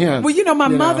back to him. Well, my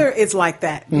mother is like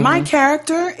that. My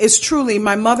character is truly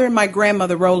my mother and my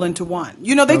grandmother roll into one.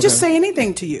 They just say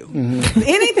anything to you.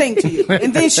 Anything to you.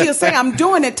 And then she'll say, I'm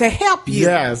doing it to help you.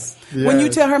 Yes. When you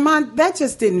tell her, Mom, that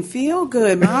just didn't feel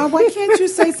good, Mom. Why can't you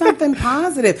say something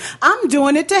positive? I'm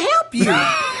doing it to help you.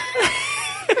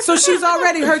 So she's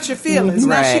already hurt your feelings.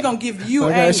 Now she's going to give you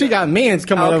anger. She got men's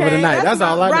coming over tonight. That's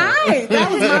all I know. Right. That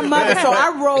was my mother. So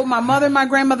I rolled my mother and my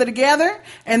grandmother together,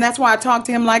 and that's why I talk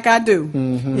to him like I do.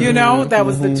 That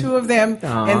was the two of them.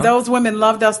 And those women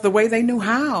loved us the way they knew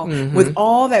how. With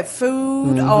all that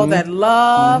food, all that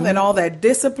love, and all that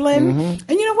discipline. And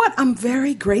you know what? I'm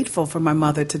very grateful for my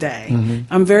mother today.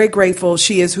 I'm very grateful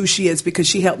she is who she is because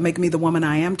she helped make me the woman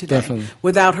I am today. Definitely.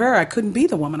 Without her, I couldn't be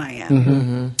the woman I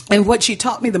am. And what she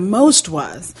taught me the most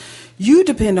was, you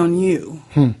depend on you.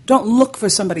 Don't look for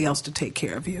somebody else to take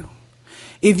care of you.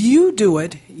 If you do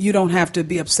it, you don't have to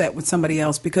be upset with somebody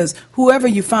else because whoever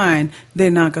you find, they're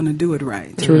not going to do it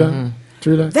right. True that.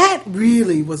 True that. That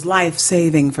really was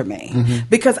life-saving for me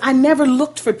because I never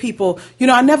looked for people.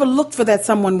 I never looked for that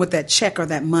someone with that check or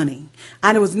that money.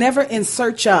 I was never in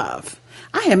search of.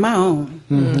 I had my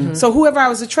own. So whoever I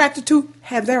was attracted to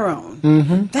had their own.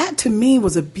 That to me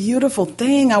was a beautiful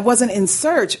thing. I wasn't in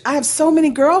search. I have so many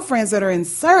girlfriends that are in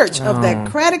search of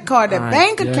that credit card, that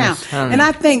bank account. And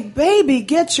I think, baby,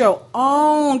 get your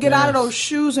own. Get out of those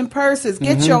shoes and purses.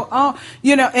 Get your own.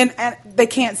 And they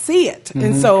can't see it.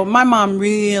 And so my mom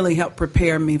really helped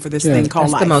prepare me for this thing called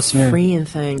life. That's the most freeing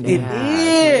thing to have.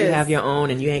 It is. You have your own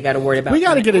and you ain't got to worry about We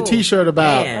got to get a T-shirt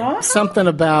about something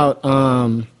about...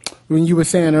 when you were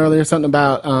saying earlier something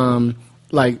about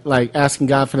like asking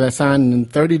God for that sign in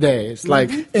 30 days. Like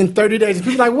in 30 days.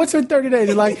 People are like, what's in 30 days?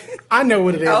 You're like, I know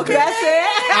what it is. Okay. That's it.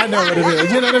 I know what it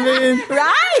is. You know what I mean?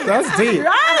 Right. That's deep.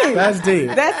 Right. That's deep.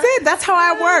 That's it. That's how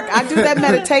I work. I do that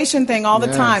meditation thing all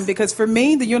the time because for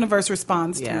me, the universe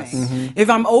responds to me. If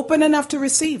I'm open enough to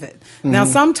receive it. Now,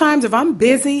 sometimes if I'm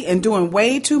busy and doing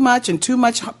way too much and too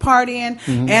much partying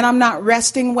and I'm not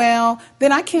resting well,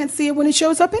 then I can't see it when it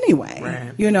shows up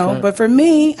anyway. Right. But for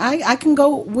me, I can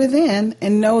go within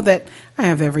and know that I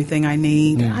have everything I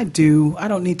need. I do. I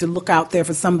don't need to look out there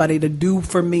for somebody to do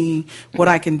for me what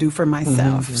I can do for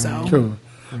myself. So true.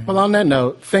 Well, on that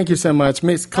note, thank you so much,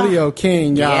 Miss Cleo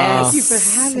King, y'all. Thank you for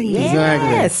having me. Exactly.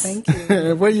 Yes. Thank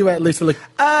you. Where you at, Lisa? You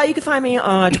can find me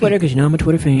on Twitter because I'm a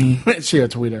Twitter fiend. She a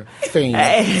Twitter fiend.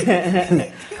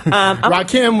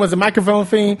 Rakim was a microphone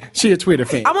fiend. She a Twitter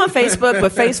fiend. I'm on Facebook,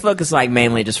 but Facebook is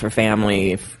mainly just for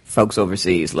family, folks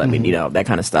overseas. Let me, that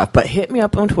kind of stuff. But hit me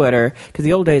up on Twitter because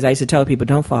the old days I used to tell people,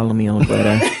 don't follow me on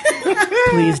Twitter.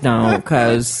 Please don't,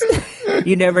 because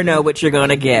you never know what you're going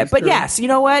to get. But yes, you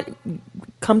know what?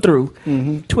 Come through.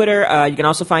 Twitter, you can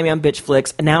also find me on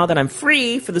Bitchflix. Now that I'm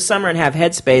free for the summer and have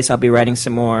headspace, I'll be writing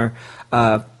some more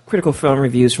critical film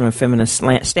reviews from a feminist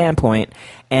standpoint.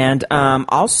 And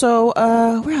also,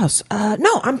 where else?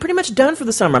 No, I'm pretty much done for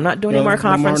the summer. I'm not doing any more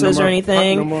conferences or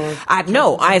anything.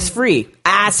 Eyes free.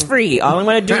 Eyes free. All I'm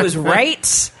going to do is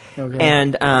write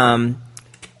and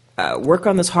work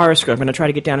on this horror script. I'm going to try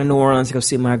to get down to New Orleans to go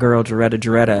see my girl,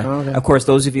 Jaretta. Okay. Of course,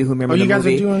 those of you who remember the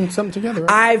movie. You guys are doing something together,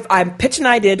 right? I'm pitching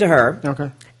an idea to her.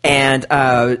 Okay. And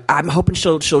I'm hoping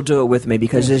she'll do it with me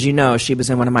because, as you know, she was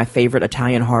in one of my favorite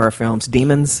Italian horror films,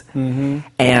 Demons.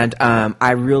 And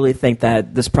I really think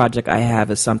that this project I have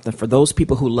is something for those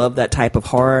people who love that type of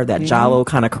horror, that giallo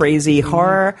kind of crazy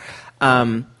horror.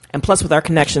 And plus, with our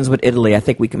connections with Italy, I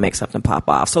think we can make something pop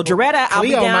off. So, Jaretta, I'll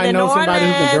be down in New Orleans. Somebody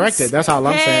who can direct it. That's all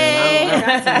I'm saying.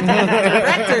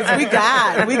 Directors, we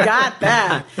got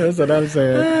that. That's what I'm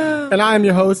saying. And I am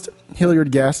your host,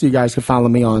 Hilliard Guest. You guys can follow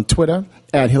me on Twitter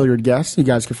at Hilliard Guest. You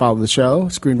guys can follow the show,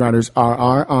 Screenwriters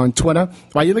RR, on Twitter.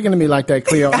 Why are you looking at me like that,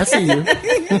 Cleo? I see you. I love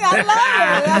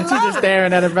it. She's just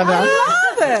staring at her brother. I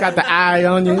love it. Got the eye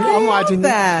on you. I'm watching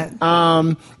that.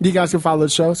 You guys can follow the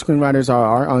show, Screenwriters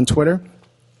RR, on Twitter.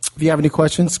 If you have any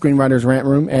questions,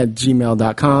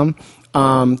 screenwritersrantroom@gmail.com.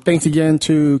 Thanks again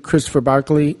to Christopher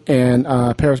Barkley and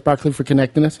Paris Barkley for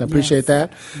connecting us. I appreciate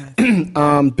that.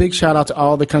 Big shout out to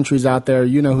all the countries out there.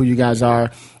 You know who you guys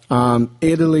are.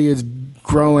 Italy is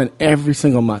growing every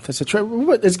single month. It's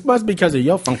it must be because of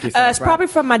your funky stuff. It's probably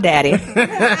from my daddy,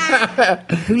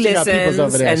 who listens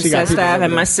and says stuff,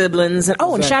 and my siblings.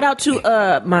 And shout out to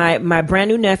my brand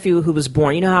new nephew who was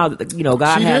born. You know how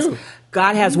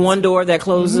God has one door that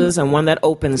closes and one that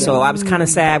opens. So I was kind of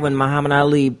sad when Muhammad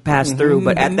Ali passed through.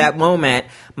 But at that moment,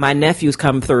 my nephews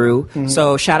come through.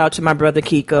 So shout out to my brother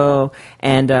Kiko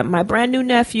and my brand new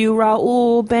nephew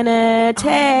Raul Bennett.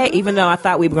 Even though I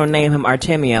thought we were going to name him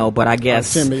Artemio, but I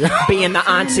guess being the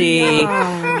auntie,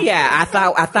 I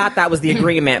thought that was the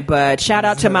agreement. But shout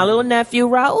out to my little nephew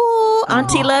Raul.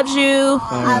 Auntie loves you.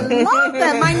 I love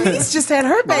that. My niece just had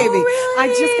her baby. Really?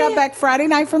 I just got back Friday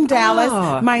night from Dallas.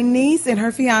 My niece and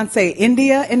her fiance,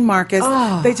 India and Marcus,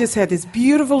 they just had this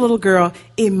beautiful little girl,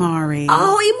 Imari.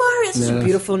 Oh, Imari. It's such a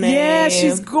beautiful name. Yeah,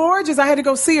 she's gorgeous. I had to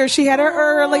go see her. She had her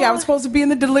early. I was supposed to be in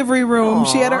the delivery room.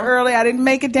 She had her early. I didn't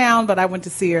make it down, but I went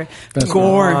to see her.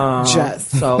 Gorgeous.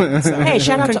 So, hey,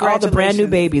 shout out to all the brand new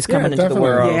babies coming into the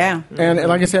world. Yeah. And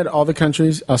like I said, all the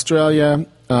countries, Australia,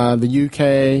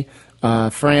 the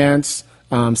UK, France,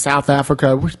 South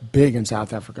Africa. We're big in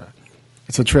South Africa.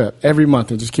 It's a trip. Every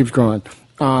month it just keeps growing.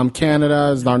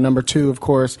 Canada is our number 2, of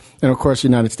course, and of course,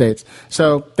 United States.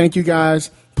 So thank you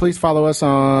guys. Please follow us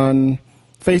on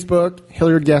Facebook,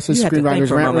 Hilliard Guess's Screenwriters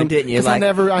Rant Room. Didn't you? I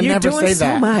never say so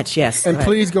that. Much, yes. And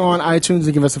please go on iTunes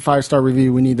and give us a 5-star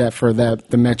review. We need that for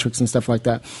the metrics and stuff like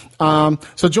that.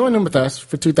 So join in with us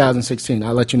for 2016.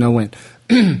 I'll let you know when.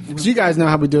 So you guys know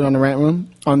how we do it on the Rant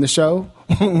Room on the show.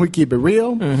 We keep it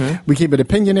real. We keep it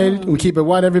opinionated. We keep it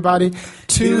what, everybody?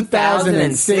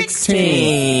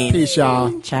 2016. Peace,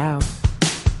 y'all. Ciao.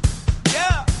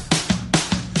 Yeah.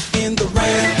 In the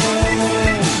Rant Room,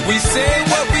 we say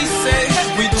what we say,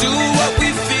 we do what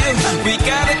we feel. We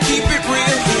gotta keep it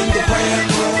real. In the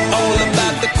Rant Room, all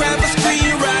about the craft of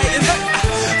screenwriting.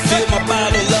 Fill my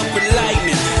bottle up with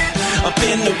lightning. Up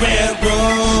in the Rant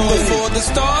Room, before the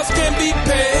stars can be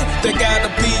paid, there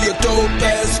gotta be a dope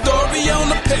ass story on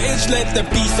the page. Let the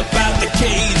beast about the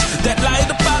cage, that light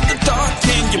about the dark.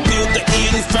 Can you build the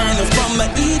inferno from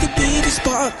an itty bitty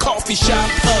spark? Coffee shop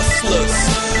hustlers,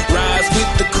 rise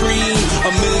with the cream. A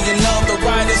million other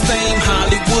writers, same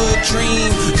Hollywood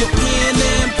dream. Your pen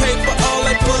and paper, all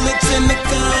like bullets in the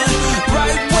gun.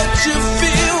 Write what you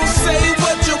feel, say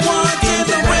what you want. In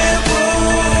the Rant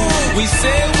Room, we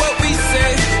say what we say,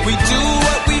 we do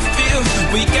what we feel.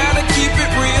 We gotta keep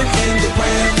it real. In the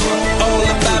Rant Room, all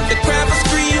about the craft of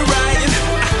screenwriting.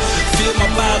 Fill my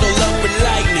bottle up with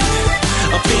lightning.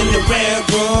 Up in the Rant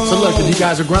Room. So look, if you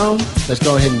guys are grown, let's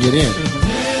go ahead and get in.